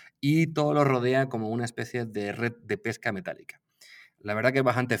 cúpulas y todo lo rodea como una especie de red de pesca metálica. La verdad que es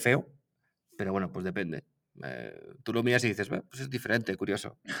bastante feo, pero bueno, pues depende. Tú lo miras y dices, pues es diferente,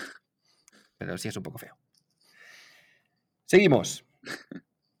 curioso. Pero sí es un poco feo. Seguimos.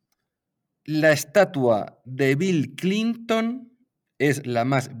 La estatua de Bill Clinton es la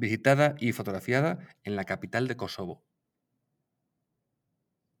más visitada y fotografiada en la capital de Kosovo.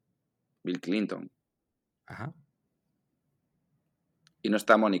 Bill Clinton. Ajá. Y no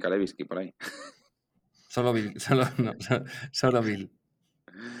está Mónica Lewinsky por ahí. Solo Bill. Solo Bill.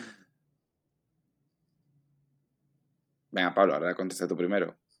 Venga, Pablo, ahora contesta tú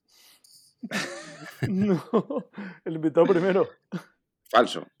primero. No, el invitado primero.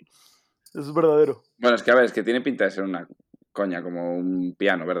 Falso. Es verdadero. Bueno, es que a ver, es que tiene pinta de ser una coña, como un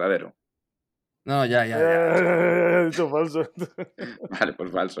piano verdadero. No, ya. He dicho falso. Vale,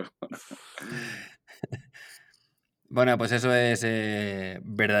 pues falso. Bueno, pues eso es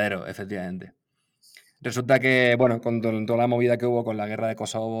verdadero, efectivamente. Resulta que, bueno, con toda la movida que hubo con la guerra de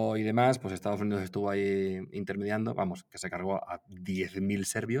Kosovo y demás, pues Estados Unidos estuvo ahí intermediando, vamos, que se cargó a 10.000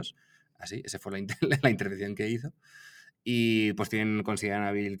 serbios, así, esa fue la intervención que hizo. Y pues consideran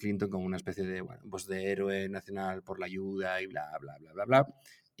a Bill Clinton como una especie de, bueno, pues de héroe nacional por la ayuda y bla, bla, bla, bla, bla.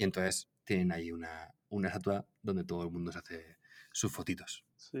 Y entonces tienen ahí una estatua donde todo el mundo se hace sus fotitos.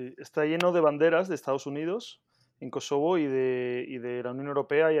 Sí, está lleno de banderas de Estados Unidos en Kosovo y de la Unión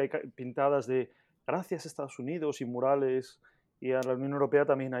Europea y hay pintadas de gracias Estados Unidos y murales. Y a la Unión Europea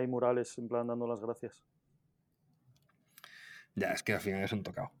también hay murales en plan dando las gracias. Ya, es que al final es un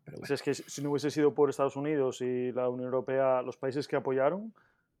tocado. Pero bueno. O sea, es que si no hubiese sido por Estados Unidos y la Unión Europea, los países que apoyaron,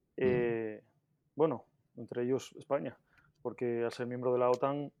 bueno, entre ellos España, porque al ser miembro de la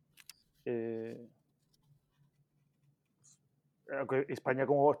OTAN, aunque España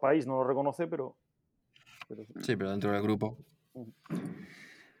como país no lo reconoce, pero Sí, pero dentro del grupo.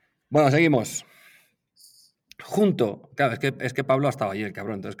 Bueno, seguimos. Claro, es que Pablo ha estado allí, el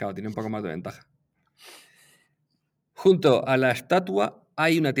cabrón, entonces claro, tiene un poco más de ventaja. Junto a la estatua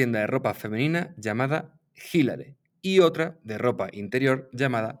hay una tienda de ropa femenina llamada Hilary y otra de ropa interior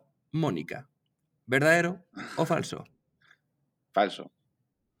llamada Mónica. ¿Verdadero o falso? Falso.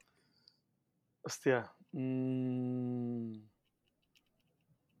 Hostia. Yo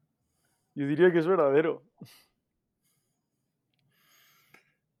diría que es verdadero.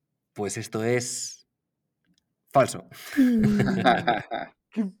 Pues esto es falso.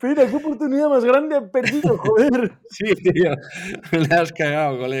 ¡Qué pena! ¡Qué oportunidad más grande han perdido, joder! Sí, tío. Le has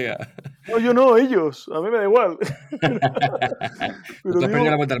cagado, colega. No, yo no, ellos. A mí me da igual. Pero tú has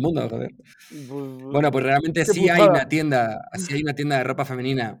perdido la vuelta al mundo, joder. Bueno, pues realmente qué sí hay una putada. tienda de ropa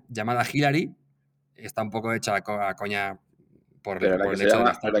femenina llamada Hilary. Está un poco hecha a coña por Pero la el que se hecho de la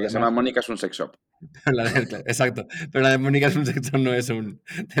llama, estatua la y que se demás. llama Mónica es un sex shop. Exacto. Pero la de Mónica es un sector, no es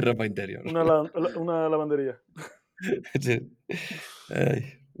de ropa interior. Una lavandería. Sí.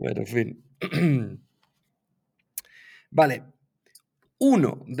 Ay, bueno, en fin. Vale.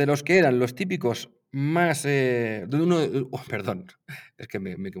 Uno de los que eran los típicos más... perdón, es que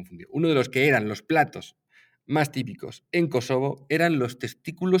me confundí. Uno de los que eran los platos más típicos en Kosovo eran los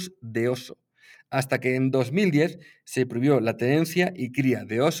testículos de oso, hasta que en 2010 se prohibió la tenencia y cría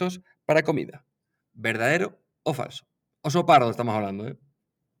de osos para comida. ¿Verdadero o falso? Oso pardo estamos hablando, ¿eh?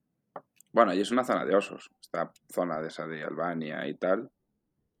 Bueno, y es una zona de osos. Esta zona de esa de Albania y tal.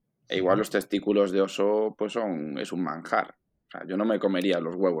 E igual los testículos de oso, pues es un manjar. O sea, yo no me comería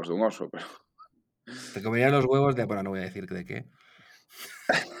los huevos de un oso, pero... Te comería los huevos de... Bueno, no voy a decir de qué.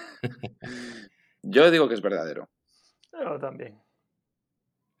 Yo digo que es verdadero. Yo también.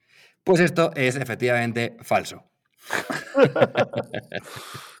 Pues esto es efectivamente falso.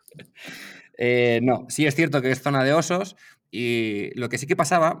 No, sí es cierto que es zona de osos y lo que sí que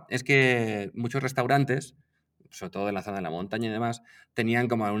pasaba es que muchos restaurantes, sobre todo en la zona de la montaña y demás, tenían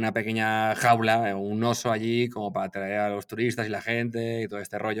como una pequeña jaula, un oso allí como para atraer a los turistas y la gente y todo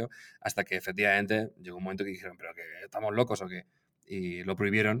este rollo, hasta que efectivamente llegó un momento que dijeron, ¿pero que estamos locos o qué? Y lo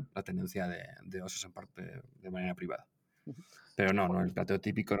prohibieron, la tenencia de osos en parte de manera privada. Pero no, el plato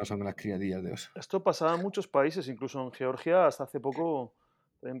típico no son las criadillas de oso. Esto pasaba en muchos países, incluso en Georgia hasta hace poco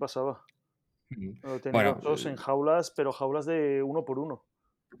también pasaba. Tener Bueno, osos en jaulas, pero jaulas de uno por uno.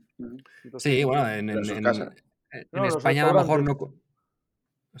 sí, bueno, En sus casas. en No, los España a lo mejor restaurantes. no...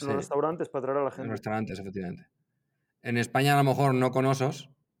 En los Sí, restaurantes para atraer a la en gente. restaurantes, efectivamente. En España a lo mejor no con osos,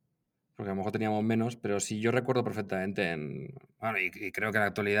 porque a lo mejor teníamos menos, pero sí yo recuerdo perfectamente bueno, y creo que en la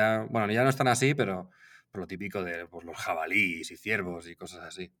actualidad, bueno, ya no están así, pero por lo típico de pues, los jabalíes y ciervos y cosas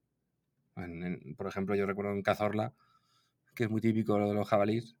así. Por ejemplo, yo recuerdo en Cazorla, que es muy típico lo de los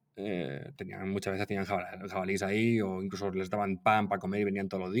jabalíes, muchas veces tenían jabalíes ahí o incluso les daban pan para comer y venían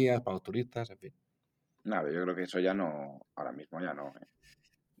todos los días para los turistas, en fin. Nada, yo creo que eso ya no, ahora mismo ya no.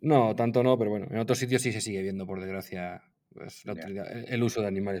 No, tanto no, pero bueno, en otros sitios sí se sigue viendo, por desgracia, pues, Ya. el uso de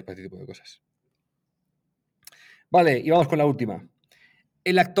animales para este tipo de cosas. Vale, y vamos con la última.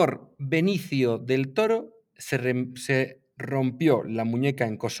 El actor Benicio del Toro se rompió la muñeca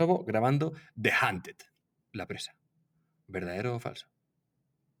en Kosovo grabando The Hunted, la presa. ¿Verdadero o falso?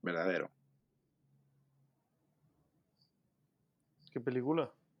 Verdadero. ¿Qué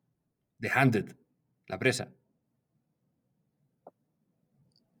película? The Hunted, la presa.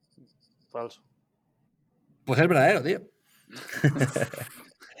 Falso. Pues es verdadero, tío.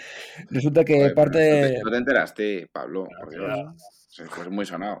 Resulta que Joder, parte de... no te enteraste, Pablo, por Dios. Se fue muy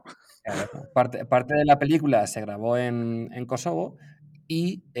sonado. Parte de la película se grabó en Kosovo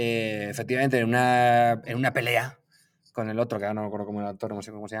y efectivamente en una pelea con el otro, que ahora no me acuerdo cómo era el actor, no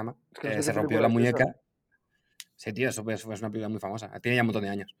sé cómo se llama, Es que no sé se qué rompió película la es esa. muñeca. Sí, tío, eso es una película muy famosa. Tiene ya un montón de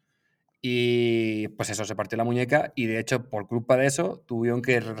años. Y pues eso, se partió la muñeca y de hecho por culpa de eso tuvieron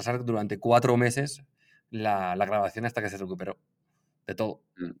que retrasar durante 4 meses la grabación hasta que se recuperó de todo.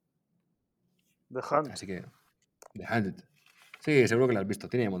 The Hunt. Así que, The Hunted. Sí, seguro que la has visto,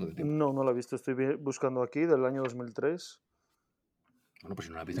 tiene ya un montón de tiempo. No, no la he visto. Estoy buscando aquí, del año 2003. Bueno, pues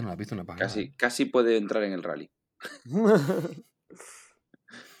si no la has visto, no la has visto, no pasa nada. Casi puede entrar en el rally.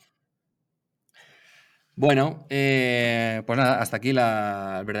 Bueno, pues nada, hasta aquí el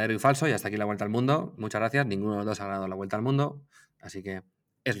verdadero y falso y hasta aquí la vuelta al mundo. Muchas gracias, ninguno de los dos ha ganado la vuelta al mundo, así que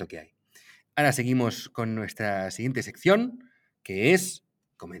es lo que hay. Ahora seguimos con nuestra siguiente sección, que es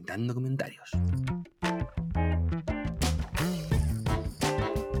Comentando Comentarios.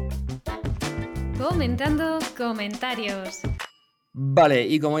 Comentando comentarios. Vale,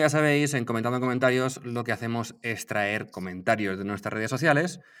 y como ya sabéis, en Comentando Comentarios lo que hacemos es traer comentarios de nuestras redes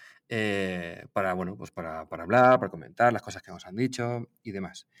sociales para, bueno, pues para hablar, para comentar las cosas que nos han dicho y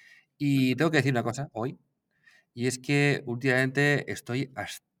demás. Y tengo que decir una cosa hoy, y es que últimamente estoy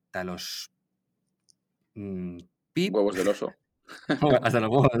hasta los pip, Huevos del oso. hasta los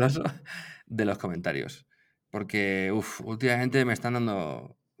huevos del oso de los comentarios. Porque, últimamente me están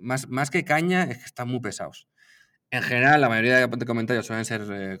dando más que caña, es que están muy pesados. En general, la mayoría de comentarios suelen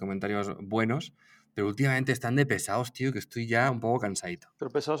ser comentarios buenos, pero últimamente están de pesados, tío, que estoy ya un poco cansadito.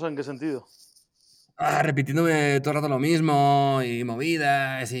 ¿Pero pesados en qué sentido? Repitiéndome todo el rato lo mismo y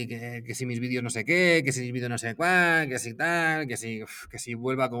movidas y que si mis vídeos no sé qué, que si mis vídeos no sé cuál, que si tal, que si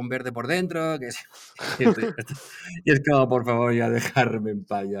vuelva con verde por dentro, que si... Y es como, por favor, ya dejarme en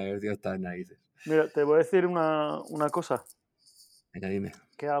paz, ya, tío, estas narices. Mira, te voy a decir una cosa. Venga, dime.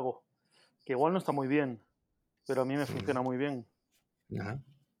 ¿Qué hago? Que igual no está muy bien, pero a mí me funciona muy bien. Ajá.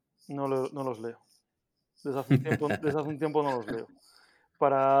 No los leo. Desde hace un tiempo no los leo.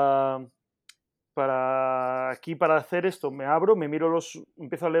 Para hacer esto, me abro,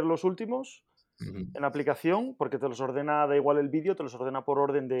 empiezo a leer los últimos en la aplicación, porque te los ordena, da igual el vídeo, te los ordena por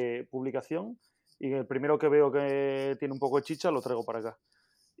orden de publicación. Y el primero que veo que tiene un poco de chicha lo traigo para acá.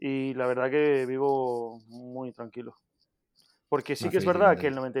 Y la verdad que vivo muy tranquilo. Porque sí Una que es felicidad verdad que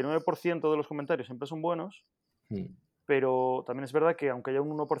ahí. el 99% de los comentarios siempre son buenos, Mm. pero también es verdad que aunque haya un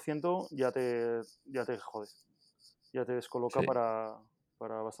 1% ya te jode, ya te descoloca Sí.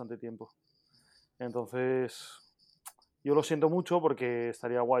 para bastante tiempo. Entonces, yo lo siento mucho porque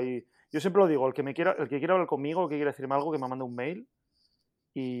estaría guay. Yo siempre lo digo, el que quiera hablar conmigo, el que quiera decirme algo, que me mande un mail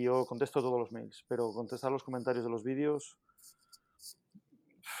y yo contesto todos los mails, pero contestar los comentarios de los vídeos,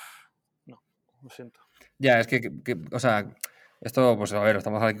 no, lo siento. Ya, es o sea, esto, pues a ver, lo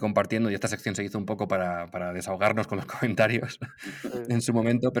estamos aquí compartiendo y esta sección se hizo un poco para desahogarnos con los comentarios en su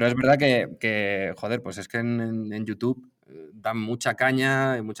momento, pero es verdad que joder, pues es que en YouTube dan mucha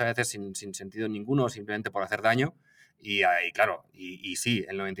caña y muchas veces sin sentido ninguno, simplemente por hacer daño. Y claro, y sí,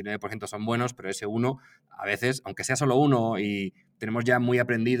 el 99% son buenos, pero ese uno, a veces, aunque sea solo uno y tenemos ya muy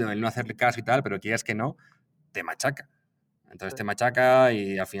aprendido el no hacerle caso y tal, pero quieras que no, te machaca. Entonces te machaca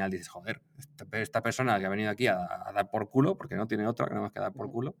y al final dices, joder, esta persona que ha venido aquí a dar por culo, porque no tiene otra que nada más que dar por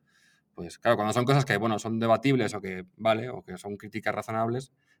culo, pues claro, cuando son cosas que, bueno, son debatibles o que, vale, o que son críticas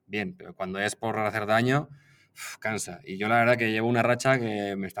razonables, bien, pero cuando es por hacer daño, cansa. Y yo la verdad que llevo una racha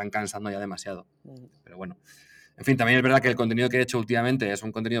que me están cansando ya demasiado. Pero bueno, en fin, también es verdad que el contenido que he hecho últimamente es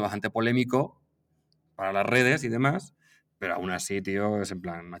un contenido bastante polémico para las redes y demás, pero aún así, tío, es en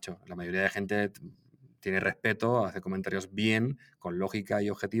plan, macho, la mayoría de gente tiene respeto, hace comentarios bien, con lógica y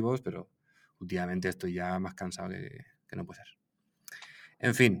objetivos, pero últimamente estoy ya más cansado que no puede ser.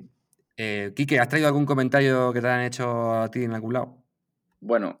 En fin, Quique, ¿has traído algún comentario que te han hecho a ti en algún lado?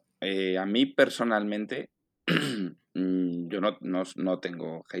 Bueno, a mí personalmente, yo no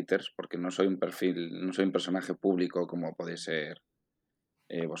tengo haters porque no soy un personaje público como podéis ser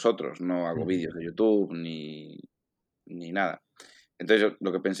vosotros. No hago vídeos de YouTube ni nada. Entonces yo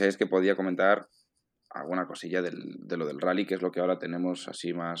lo que pensé es que podía comentar alguna cosilla de lo del rally, que es lo que ahora tenemos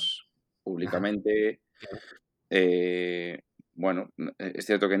así más públicamente. Claro. Bueno, es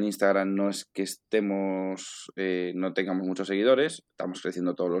cierto que en Instagram no es que no tengamos muchos seguidores, estamos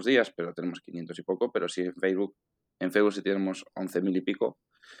creciendo todos los días, pero tenemos 500 y poco, pero sí en Facebook sí tenemos 11.000 y pico.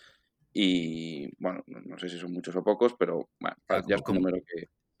 Y bueno, no sé si son muchos o pocos, pero bueno, Claro, ya es un número que...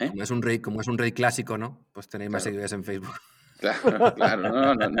 como es un rey clásico, ¿no? Pues tenéis más Claro. seguidores en Facebook. Claro,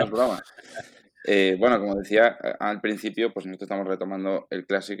 no es broma. Bueno, como decía al principio, pues nosotros estamos retomando el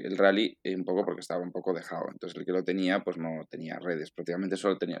rally un poco porque estaba un poco dejado. Entonces el que lo tenía, pues no tenía redes, prácticamente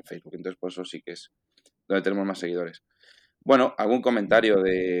solo tenía el Facebook. Entonces por eso sí que es donde tenemos más seguidores. Bueno, algún comentario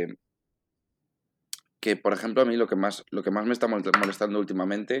de que, por ejemplo, a mí lo que más me está molestando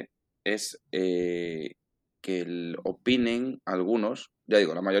últimamente es que opinen algunos. Ya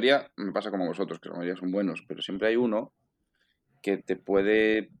digo, la mayoría me pasa como vosotros, que la mayoría son buenos, pero siempre hay uno que te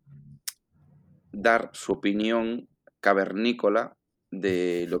puede dar su opinión cavernícola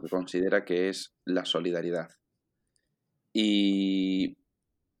de lo que considera que es la solidaridad. Y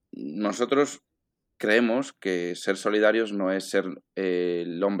nosotros creemos que ser solidarios no es ser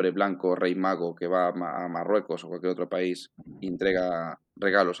el hombre blanco rey mago que va a Marruecos o cualquier otro país y entrega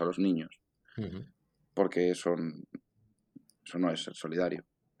regalos a los niños, porque eso no es ser solidario,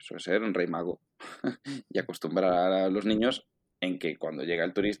 eso es ser un rey mago y acostumbrar a los niños en que cuando llega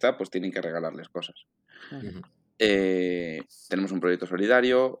el turista pues tienen que regalarles cosas. Tenemos un proyecto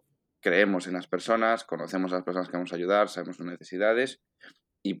solidario, creemos en las personas, conocemos a las personas que vamos a ayudar, sabemos sus necesidades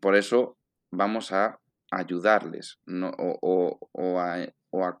y por eso vamos a ayudarles, ¿no? o a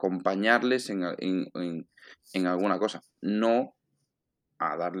acompañarles en alguna cosa, no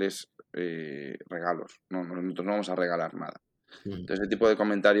a darles regalos. No, nosotros no vamos a regalar nada. Entonces, ese tipo de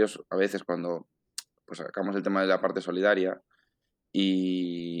comentarios, a veces cuando pues sacamos el tema de la parte solidaria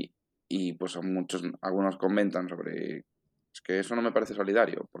y pues algunos comentan sobre, es que eso no me parece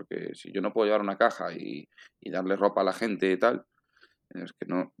solidario, porque si yo no puedo llevar una caja y darle ropa a la gente y tal, es que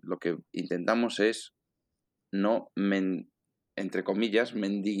no, lo que intentamos es no, entre comillas,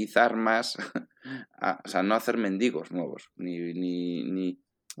 mendiguizar más, o sea, no hacer mendigos nuevos, ni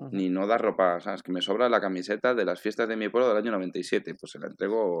no dar ropa, ¿sabes? Que me sobra la camiseta de las fiestas de mi pueblo del año 97, pues se la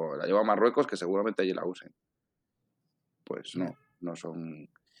entrego, la llevo a Marruecos, que seguramente allí la usen. Pues no son...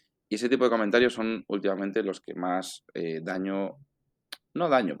 Y ese tipo de comentarios son últimamente los que más no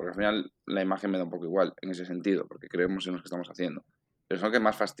daño, porque al final la imagen me da un poco igual en ese sentido, porque creemos en lo que estamos haciendo, pero son los que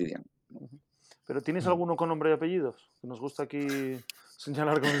más fastidian. ¿Pero tienes alguno con nombre y apellidos? Que nos gusta aquí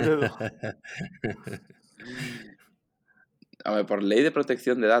señalar con el dedo. A ver, por ley de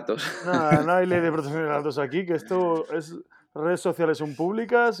protección de datos. No, no hay ley de protección de datos aquí, que esto es... Redes sociales son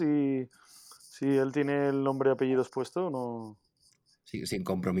públicas y si él tiene el nombre y apellidos puesto, no... Sí, sin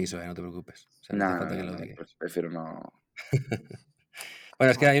compromiso, no te preocupes. O sea, no hace No, falta que lo diga. pues prefiero no.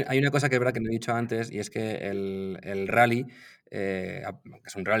 Bueno, es que hay una cosa que es verdad que no he dicho antes, y es que el rally, que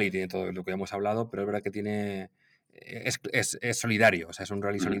es un rally, tiene todo lo que hemos hablado, pero es verdad que es solidario, o sea, es un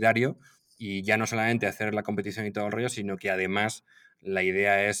rally solidario, y ya no solamente hacer la competición y todo el rollo, sino que además la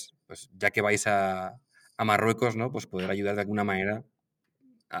idea es, pues ya que vais a Marruecos, ¿no? Pues poder ayudar de alguna manera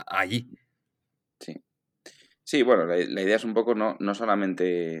allí. Sí. Sí, bueno, la idea es un poco no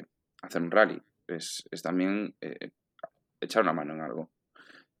solamente hacer un rally, es también echar una mano en algo.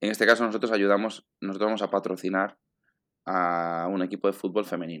 En este caso nosotros vamos a patrocinar a un equipo de fútbol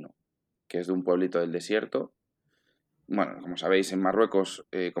femenino, que es de un pueblito del desierto. Bueno, como sabéis, en Marruecos,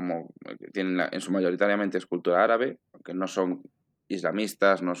 como tienen en su mayoritariamente es cultura árabe, aunque no son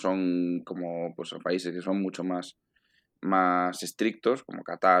islamistas, no son como pues, países que son mucho más estrictos, como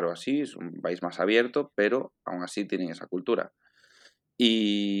Qatar o así, es un país más abierto, pero aún así tienen esa cultura.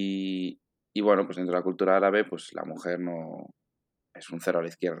 Y bueno, pues dentro de la cultura árabe, pues la mujer no es un cero a la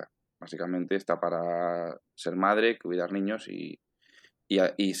izquierda. Básicamente está para ser madre, cuidar niños y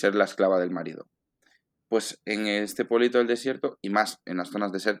ser la esclava del marido. Pues en este pueblito del desierto, y más en las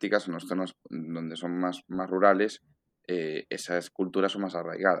zonas desérticas, en las zonas donde son más rurales, esas culturas son más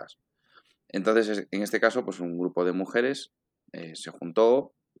arraigadas. Entonces, en este caso, pues un grupo de mujeres se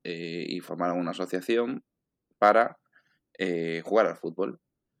juntó y formaron una asociación para jugar al fútbol.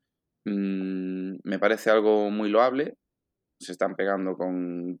 Me parece algo muy loable. Se están pegando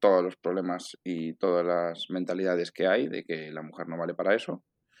con todos los problemas y todas las mentalidades que hay de que la mujer no vale para eso.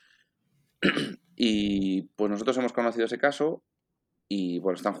 Y pues nosotros hemos conocido ese caso y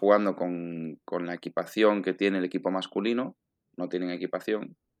bueno, están jugando con la equipación que tiene el equipo masculino, no tienen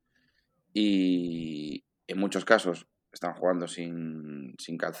equipación y en muchos casos están jugando sin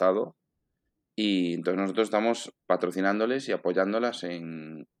calzado y entonces nosotros estamos patrocinándoles y apoyándolas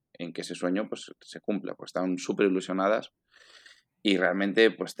en que ese sueño pues se cumpla, pues están súper ilusionadas y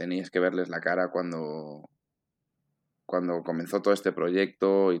realmente pues tenéis que verles la cara cuando comenzó todo este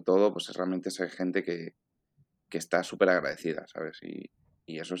proyecto y todo, pues realmente es gente que está súper agradecida, ¿sabes?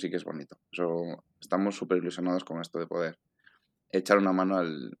 Y eso sí que es bonito. Eso, estamos súper ilusionados con esto de poder echar una mano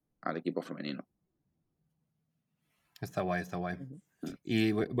al equipo femenino. Está guay, está guay.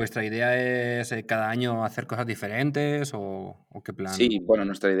 ¿Y vuestra idea es cada año hacer cosas diferentes o qué plan? Sí, bueno,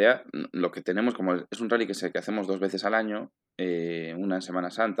 nuestra idea, lo que tenemos como es un rally que hacemos 2 veces al año, una en Semana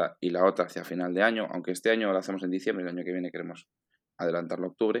Santa y la otra hacia final de año, aunque este año lo hacemos en diciembre, el año que viene queremos adelantarlo a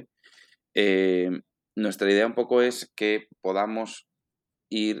octubre. Nuestra idea un poco es que podamos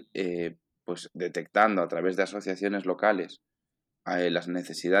ir pues detectando a través de asociaciones locales las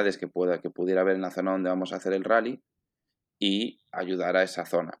necesidades que pudiera haber en la zona donde vamos a hacer el rally y ayudar a esa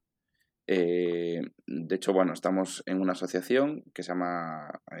zona. De hecho, bueno, estamos en una asociación que se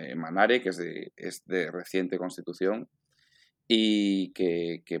llama Manare, que es de reciente constitución y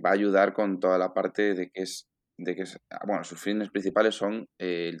que va a ayudar con toda la parte de que bueno, sus fines principales son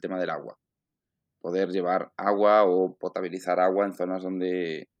el tema del agua. Poder llevar agua o potabilizar agua en zonas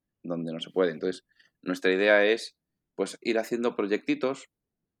donde no se puede. Entonces, nuestra idea es pues ir haciendo proyectitos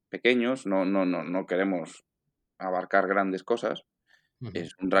pequeños, no queremos abarcar grandes cosas,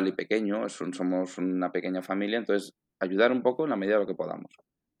 es un rally pequeño, somos una pequeña familia, entonces ayudar un poco en la medida de lo que podamos.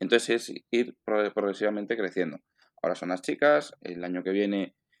 Entonces es ir progresivamente creciendo. Ahora son las chicas, el año que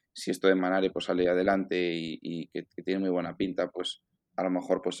viene, si esto de Manare pues sale adelante y que tiene muy buena pinta, pues a lo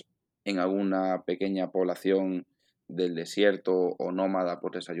mejor pues en alguna pequeña población del desierto o nómada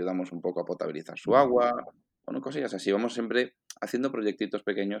pues les ayudamos un poco a potabilizar su agua, bueno, cosillas así. Vamos siempre haciendo proyectitos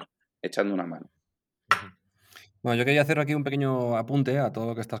pequeños, echando una mano. Bueno, yo quería hacer aquí un pequeño apunte a todo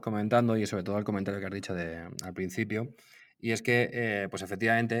lo que estás comentando y sobre todo al comentario que has dicho al principio. Y es que, pues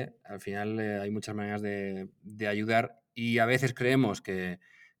efectivamente, al final hay muchas maneras de ayudar y a veces creemos que,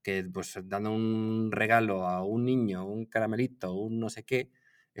 pues dando un regalo a un niño, un caramelito, un no sé qué,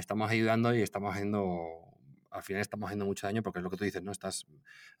 estamos ayudando y al final estamos haciendo mucho daño porque es lo que tú dices, ¿no? Estás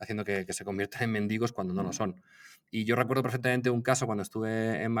haciendo que se conviertan en mendigos cuando no lo son. Y yo recuerdo perfectamente un caso cuando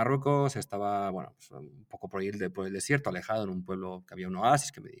estuve en Marruecos, estaba, bueno, pues, un poco por ir por el desierto, alejado, en un pueblo que había un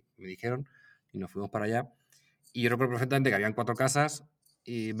oasis, que me dijeron, y nos fuimos para allá. Y yo recuerdo perfectamente que habían 4 casas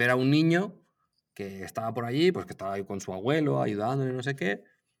y ver a un niño que estaba por allí, pues que estaba ahí con su abuelo, ayudándole, no sé qué,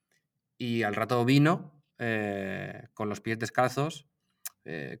 y al rato vino con los pies descalzos,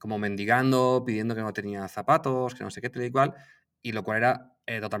 como mendigando, pidiendo que no tenía zapatos, que no sé qué, tal y cual, y lo cual era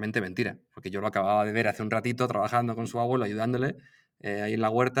totalmente mentira, porque yo lo acababa de ver hace un ratito trabajando con su abuelo, ayudándole ahí en la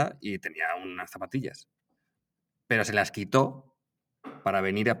huerta, y tenía unas zapatillas, pero se las quitó para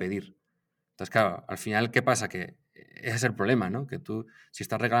venir a pedir. Entonces, claro, al final, ¿qué pasa? Que ese es el problema, ¿no? Que tú, si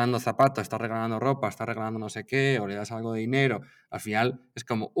estás regalando zapatos, estás regalando ropa, estás regalando no sé qué, o le das algo de dinero, al final es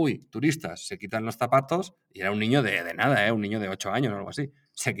como, uy, turistas, se quitan los zapatos, y era un niño de nada, ¿eh? Un niño de 8 años o algo así.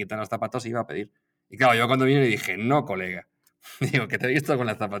 Se quitan los zapatos y iba a pedir. Y claro, yo cuando vine le dije, no, colega. Digo, que te he visto con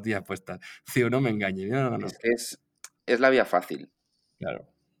las zapatillas puestas. Digo, no me engañes. No, no, no. Es que es la vía fácil. Claro.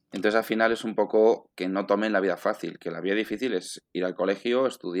 Entonces al final es un poco que no tomen la vida fácil, que la vía difícil es ir al colegio,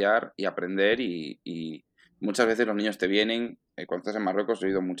 estudiar y aprender y muchas veces los niños te vienen, cuando estás en Marruecos he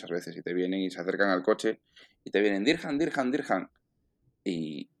ido muchas veces y te vienen y se acercan al coche y te vienen dirham, dirham, dirham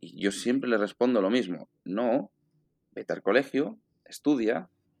y yo siempre les respondo lo mismo, no, vete al colegio, estudia,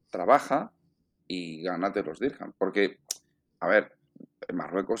 trabaja y gánate los dirham, porque, a ver,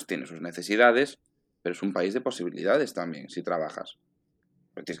 Marruecos tiene sus necesidades, pero es un país de posibilidades también si trabajas.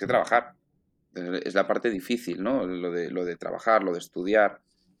 Pero tienes que trabajar. Es la parte difícil, ¿no? Lo de trabajar, lo de estudiar.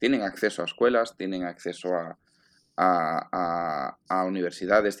 Tienen acceso a escuelas, tienen acceso a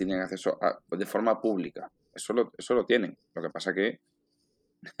universidades, tienen acceso de forma pública. Eso lo tienen. Lo que pasa que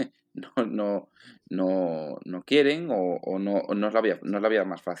no quieren o no es la vía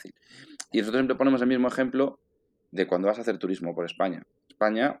más fácil. Y nosotros siempre ponemos el mismo ejemplo de cuando vas a hacer turismo por España.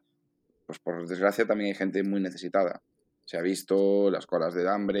 España, pues por desgracia también hay gente muy necesitada. Se ha visto las colas de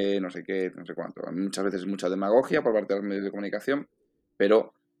hambre, no sé qué, no sé cuánto. Muchas veces es mucha demagogia por parte de los medios de comunicación,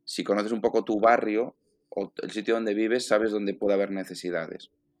 pero si conoces un poco tu barrio o el sitio donde vives, sabes dónde puede haber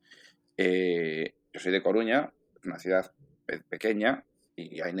necesidades. Yo soy de Coruña, una ciudad pequeña,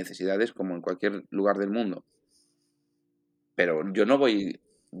 y hay necesidades como en cualquier lugar del mundo. Pero yo no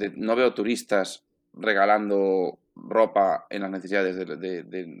veo turistas regalando ropa en las necesidades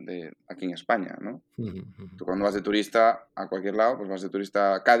de aquí en España, ¿no? Tú cuando vas de turista a cualquier lado, pues vas de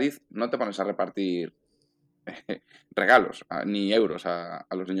turista a Cádiz, no te pones a repartir regalos ni euros a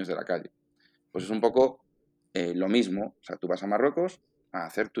los niños de la calle. Pues es un poco lo mismo. O sea, tú vas a Marruecos a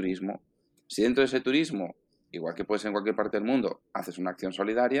hacer turismo. Si dentro de ese turismo, igual que puedes en cualquier parte del mundo, haces una acción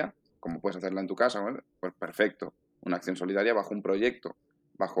solidaria, como puedes hacerla en tu casa, ¿vale? Pues perfecto. Una acción solidaria bajo un proyecto,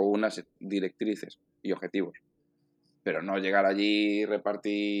 bajo unas directrices y objetivos. Pero no llegar allí y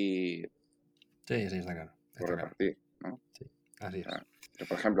repartir... Sí, está claro. Por repartir, ¿no? Sí, así es. Yo,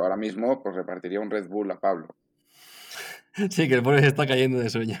 por ejemplo, ahora mismo pues repartiría un Red Bull a Pablo. Sí, que el pobre se está cayendo de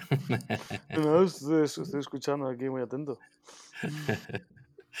sueño. No, estoy escuchando aquí muy atento.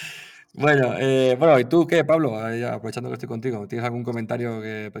 Bueno, ¿y tú qué, Pablo? Aprovechando que estoy contigo, ¿tienes algún comentario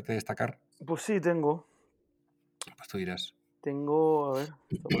que destacar? Pues sí, tengo. Pues tú dirás. A ver,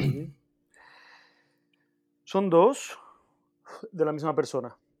 está por aquí. Son 2 de la misma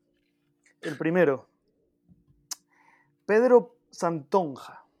persona. El primero, Pedro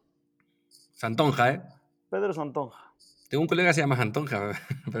Santonja. Santonja, ¿eh? Pedro Santonja. Tengo un colega que se llama Santonja,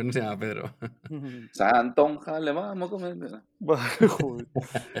 pero no se llama Pedro. Santonja, le vamos a comer. Vale, joder.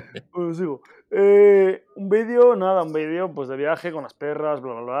 Bueno, sigo. Un vídeo pues de viaje con las perras,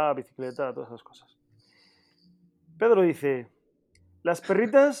 bla, bla, bla, bicicleta, todas esas cosas. Pedro dice, las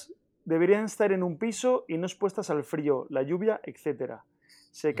perritas deberían estar en un piso y no expuestas al frío, la lluvia, etc.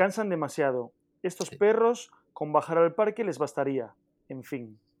 Se cansan demasiado. Estos perros, con bajar al parque les bastaría. En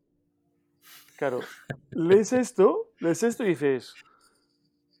fin. Claro, lees esto y dices,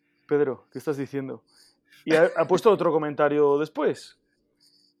 Pedro, ¿qué estás diciendo? Y ha puesto otro comentario después.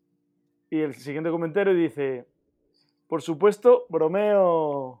 Y el siguiente comentario dice, por supuesto,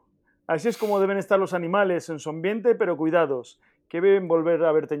 bromeo. Así es como deben estar los animales en su ambiente, pero cuidados, que deben volver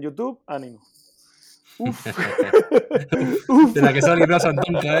a verte en YouTube, ánimo. Uf. Uf. De la que se ha librado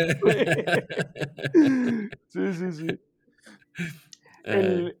Santonja, ¿eh? Sí.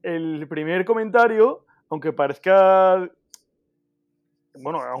 El primer comentario aunque parezca,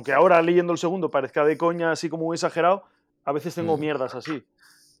 bueno, aunque ahora leyendo el segundo parezca de coña, así como muy exagerado, a veces tengo mierdas así.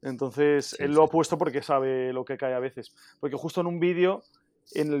 Entonces, Sí, él lo ha puesto porque sabe lo que cae a veces. Porque justo en un vídeo,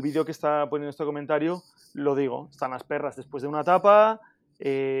 en el vídeo que está poniendo este comentario, lo digo, están las perras después de una etapa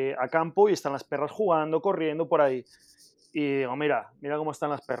a campo y están las perras jugando, corriendo por ahí. Y digo, mira cómo están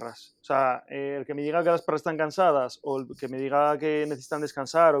las perras. O sea, el que me diga que las perras están cansadas o el que me diga que necesitan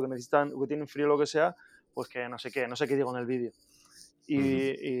descansar o que necesitan o que tienen frío o lo que sea, pues que no sé qué digo en el vídeo.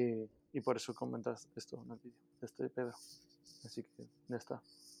 Y por eso comentas esto en el vídeo, Pedro. Así que ya está.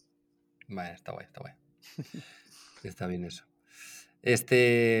 Vale, está guay. Está bien eso.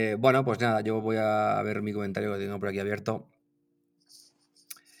 Bueno, pues nada, yo voy a ver mi comentario que tengo por aquí abierto.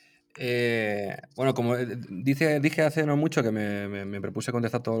 Bueno, como dije hace no mucho que me propuse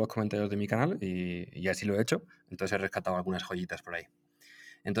contestar todos los comentarios de mi canal y así lo he hecho. Entonces he rescatado algunas joyitas por ahí.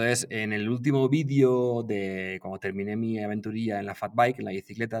 Entonces, en el último vídeo de cuando terminé mi aventurilla en la fat bike, en la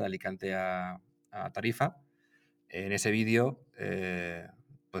bicicleta de Alicante a Tarifa, en ese vídeo,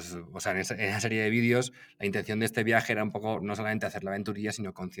 pues, o sea, en esa serie de vídeos, la intención de este viaje era un poco, no solamente hacer la aventurilla,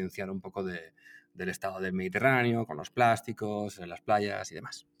 sino concienciar un poco del estado del Mediterráneo, con los plásticos, en las playas y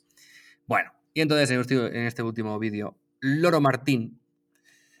demás. Bueno, y entonces en este último vídeo, Loro Martín,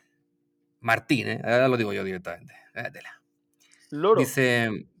 ahora lo digo yo directamente, Loro.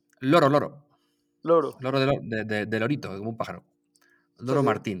 Dice, Loro Loro. de lorito, como un pájaro. Loro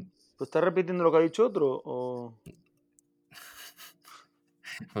Martín. ¿Pues estás repitiendo lo que ha dicho otro? O...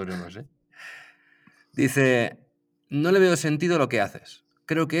 Pues no sé. Dice, no le veo sentido lo que haces.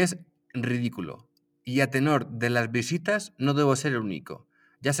 Creo que es ridículo. Y a tenor de las visitas no debo ser el único.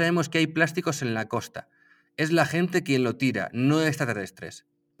 Ya sabemos que hay plásticos en la costa. Es la gente quien lo tira, no extraterrestres.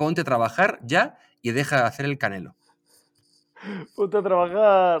 Ponte a trabajar ya y deja de hacer el canelo. Ponte a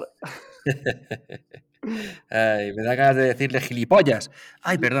trabajar. Ay, me da ganas de decirle gilipollas.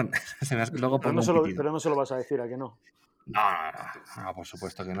 Ay, perdón. Luego Pero pongo un pitido. pero no se lo vas a decir, ¿a que no? No, por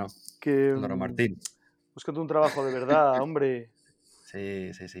supuesto que no. Que, Loro Martín. búscate un trabajo de verdad, hombre.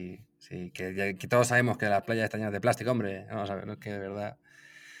 Sí. Que todos sabemos que las playas están llenas de plástico, hombre. Vamos a ver, no es que de verdad.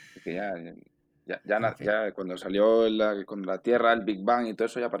 Que ya cuando salió con la Tierra, el Big Bang y todo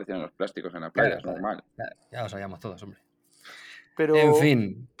eso, ya aparecían los plásticos en la playa, es normal. Ya lo sabíamos todos, hombre. Pero, en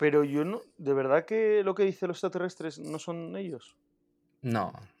fin. Pero yo no. ¿De verdad que lo que dicen los extraterrestres no son ellos?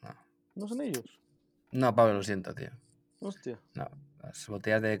 No. ¿No son ellos? No, Pablo, lo siento, tío. Hostia. No. Las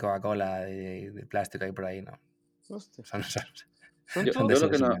botellas de Coca-Cola de plástico ahí por ahí, no. Hostia. Son Yo de lo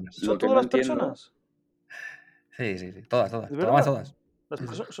seres que humanos. ¿Son todas las personas? Sí. Todas. ¿De verdad? Todas.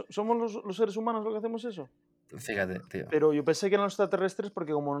 ¿Somos los seres humanos los que hacemos eso? Fíjate, tío. Pero yo pensé que eran los extraterrestres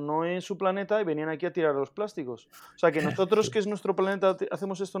porque como no es su planeta y venían aquí a tirar los plásticos. O sea, que nosotros, que es nuestro planeta,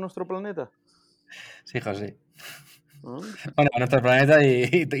 hacemos esto en nuestro planeta. Sí, José. Bueno, a nuestro planeta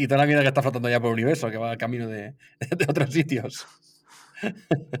y toda la mierda que está flotando ya por el universo, que va camino de otros sitios.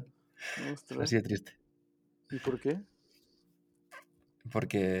 Así de triste. ¿Y por qué?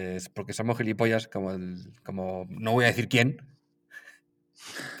 Porque somos gilipollas, como no voy a decir quién,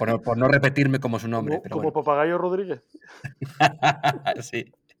 por no repetirme como su nombre. Como Papagayo Rodríguez.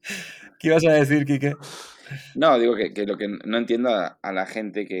 Sí. ¿Qué ibas a decir, Quique? No, digo que lo que no entiendo a la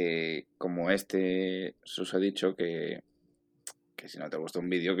gente que, como os he dicho, que si no te gusta un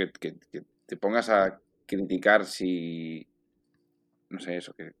vídeo, que te pongas a criticar si, no sé,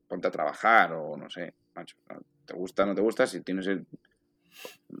 eso, que ponte a trabajar o no sé, macho, no te gusta, no te gusta, si tienes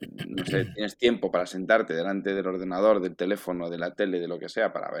no sé, tienes tiempo para sentarte delante del ordenador, del teléfono, de la tele, de lo que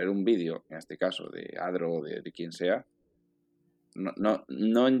sea, para ver un vídeo, en este caso de Adro o de quien sea,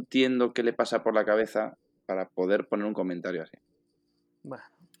 no entiendo qué le pasa por la cabeza para poder poner un comentario así. Bueno,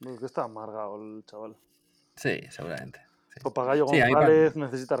 porque está amargado el chaval. Sí, seguramente. Sí. Papagayo González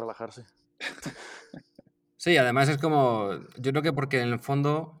necesita relajarse. Sí, además es como, yo creo que porque en el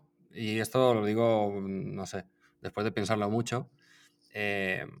fondo, y esto lo digo, no sé, después de pensarlo mucho,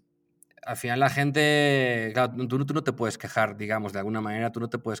 al final la gente, claro, tú no te puedes quejar, digamos, de alguna manera, tú no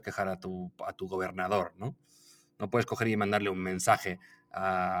te puedes quejar a tu gobernador, ¿no? No puedes coger y mandarle un mensaje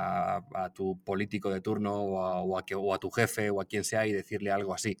a tu político de turno o a tu jefe o a quien sea y decirle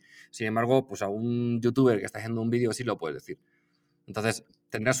algo así. Sin embargo, pues a un youtuber que está haciendo un vídeo sí lo puedes decir. Entonces,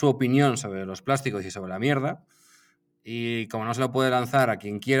 tendrá su opinión sobre los plásticos y sobre la mierda y como no se lo puede lanzar a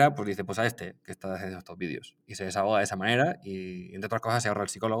quien quiera, pues dice, pues a este que está haciendo estos vídeos. Y se desahoga de esa manera y, entre otras cosas, se ahorra el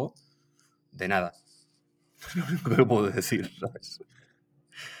psicólogo de nada. Es lo único que lo puedo decir, ¿sabes?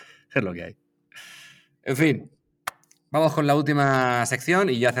 Es lo que hay. En fin, vamos con la última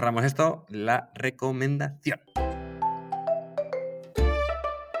sección y ya cerramos esto, la recomendación.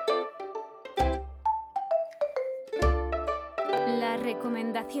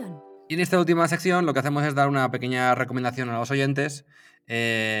 recomendación. Y en esta última sección lo que hacemos es dar una pequeña recomendación a los oyentes.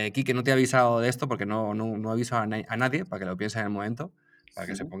 Quique, no te he avisado de esto porque no aviso a nadie para que lo piense en el momento, para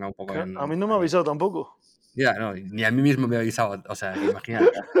que se ponga un poco en... A mí no me ha avisado tampoco. Ya, no, ni a mí mismo me he avisado, o sea, que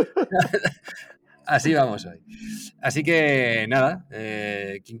imagínate. Así vamos hoy. Así que nada,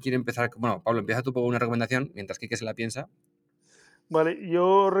 ¿quién quiere empezar? Bueno, Pablo, empieza tú por una recomendación mientras Quique se la piensa. Vale,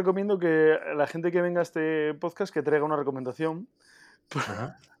 yo recomiendo que la gente que venga a este podcast que traiga una recomendación.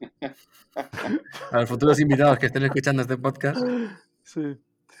 Ajá. A los futuros invitados que estén escuchando este podcast. Sí.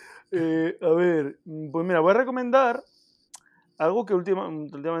 A ver, pues mira, voy a recomendar algo que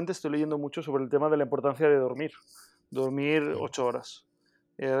últimamente estoy leyendo mucho sobre el tema de la importancia de dormir. Dormir 8 horas.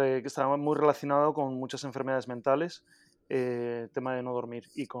 Que está muy relacionado con muchas enfermedades mentales, el tema de no dormir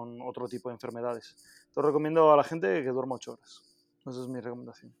y con otro tipo de enfermedades. Entonces recomiendo a la gente que duerma 8 horas. Esa es mi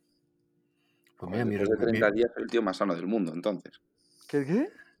recomendación. Pues mira, Después de 30 días soy el tío más sano del mundo, entonces. ¿Qué?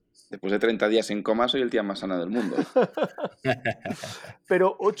 Después de 30 días en coma soy el tío más sano del mundo.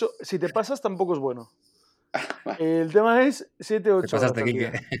 Pero 8, si te pasas tampoco es bueno. El tema es 7-8 horas pasaste, al Quique.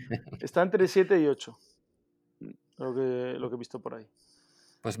 día. Está entre 7 y 8. Lo que he visto por ahí.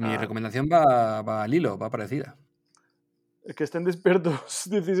 Pues mi recomendación va al hilo, va parecida. Que estén despiertos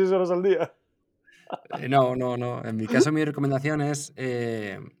 16 horas al día. No. En mi caso, mi recomendación es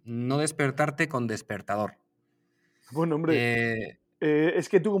no despertarte con despertador. Bueno, hombre, es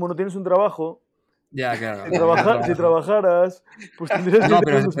que tú como no tienes un trabajo, Ya, claro. si trabajaras, pues tendrías que No,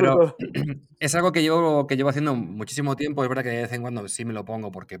 tener un despertador. es algo que llevo haciendo muchísimo tiempo. Es verdad que de vez en cuando sí me lo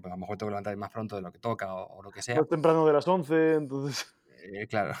pongo porque a lo mejor tengo que levantar más pronto de lo que toca o lo que sea. Más temprano de las 11, entonces...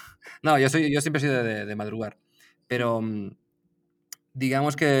 Claro. No, yo siempre he sido de madrugar. Pero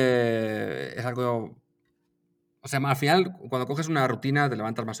digamos que es algo... O sea, al final, cuando coges una rutina, te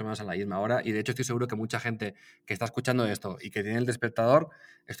levantas más o menos a la misma hora. Y de hecho, estoy seguro que mucha gente que está escuchando esto y que tiene el despertador,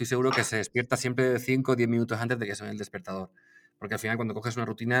 estoy seguro que se despierta siempre 5 o 10 minutos antes de que suene el despertador. Porque al final, cuando coges una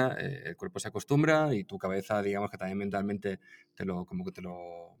rutina, el cuerpo se acostumbra y tu cabeza, digamos que también mentalmente te lo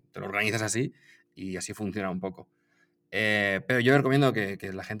organizas así y así funciona un poco. Pero yo recomiendo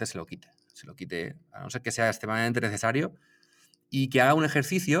que la gente se lo quite, a no ser que sea extremadamente necesario y que haga un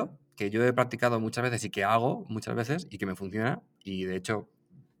ejercicio que yo he practicado muchas veces y que hago muchas veces y que me funciona. Y de hecho,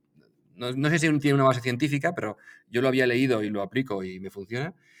 no sé si tiene una base científica, pero yo lo había leído y lo aplico y me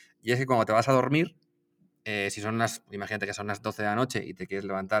funciona. Y es que cuando te vas a dormir, si son imagínate que son las 12 de la noche y te quieres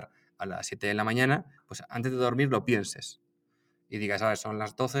levantar a las 7 de la mañana, pues antes de dormir lo pienses. Y digas, ¿sabes? Son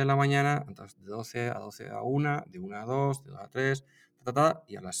las 12 de la mañana, entonces de 12 a 12 a 1, de 1 a 2, de 2 a 3,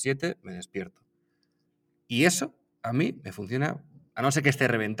 y a las 7 me despierto. Y eso a mí me funciona, a no ser que esté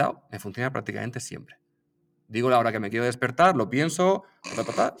reventado, me funciona prácticamente siempre. Digo la hora que me quiero despertar, lo pienso,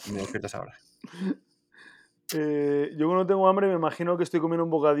 y me despierto a esa hora. Yo cuando tengo hambre me imagino que estoy comiendo un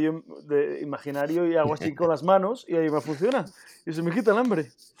bocadillo imaginario y hago así con las manos y ahí me funciona. Y se me quita el hambre.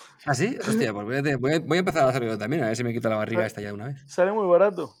 ¿Ah, sí? Hostia, pues voy a empezar a hacerlo yo también, a ver si me quito la barriga esta ya de una vez. Sale muy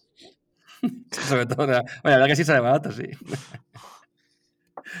barato. Sobre todo, la verdad que sí sale barato, sí.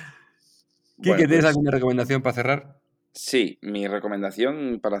 Bueno, Quique, ¿tienes pues, alguna recomendación para cerrar? sí, mi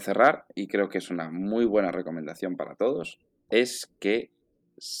recomendación para cerrar, y creo que es una muy buena recomendación para todos, es que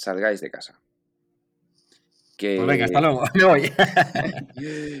salgáis de casa. Pues venga, hasta luego, me voy.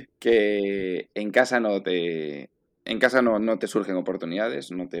 Que en casa no te surgen oportunidades,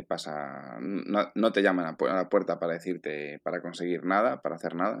 no te llaman a la puerta para decirte, para conseguir nada, para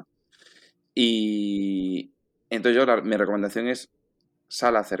hacer nada. Y entonces mi recomendación es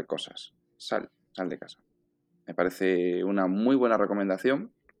sal a hacer cosas, sal de casa. Me parece una muy buena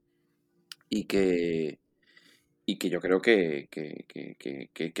recomendación y que yo creo que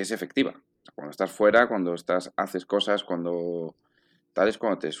es efectiva. Cuando estás fuera, cuando haces cosas, cuando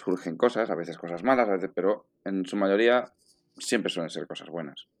te surgen cosas, a veces cosas malas, pero en su mayoría siempre suelen ser cosas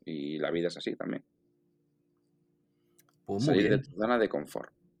buenas. Y la vida es así también. Pues muy Salir de bien. tu zona de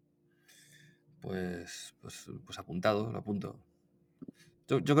confort. Pues apuntado, lo apunto.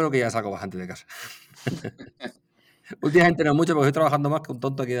 Yo creo que ya salgo bastante de casa. Últimamente no mucho porque estoy trabajando más que un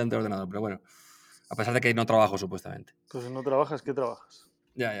tonto aquí delante del ordenador, pero bueno, a pesar de que no trabajo supuestamente. Pues si no trabajas, ¿qué trabajas?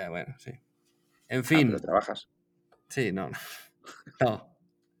 Ya, bueno, sí. En fin. Pero trabajas. Sí, no.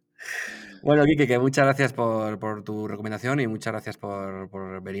 Bueno, Quique, que muchas gracias por tu recomendación y muchas gracias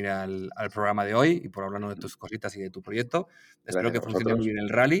por venir al programa de hoy y por hablarnos de tus cositas y de tu proyecto. Espero Gracias que a funcione muy vosotros. bien el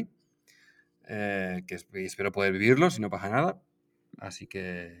rally, espero poder vivirlo, si no pasa nada. Así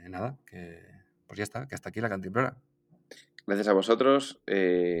que nada, pues ya está, que hasta aquí la Cantimplora. Gracias a vosotros.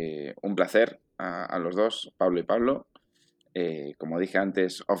 Un placer a los dos, Pablo y Pablo. Como dije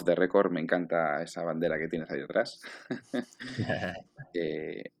antes, off the record, me encanta esa bandera que tienes ahí detrás.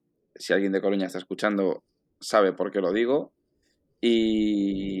 Si alguien de Coruña está escuchando, sabe por qué lo digo.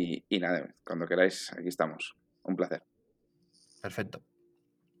 Y nada, cuando queráis, aquí estamos. Un placer. Perfecto.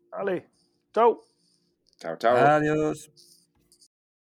 Vale, chao. Chao, chao. Adiós.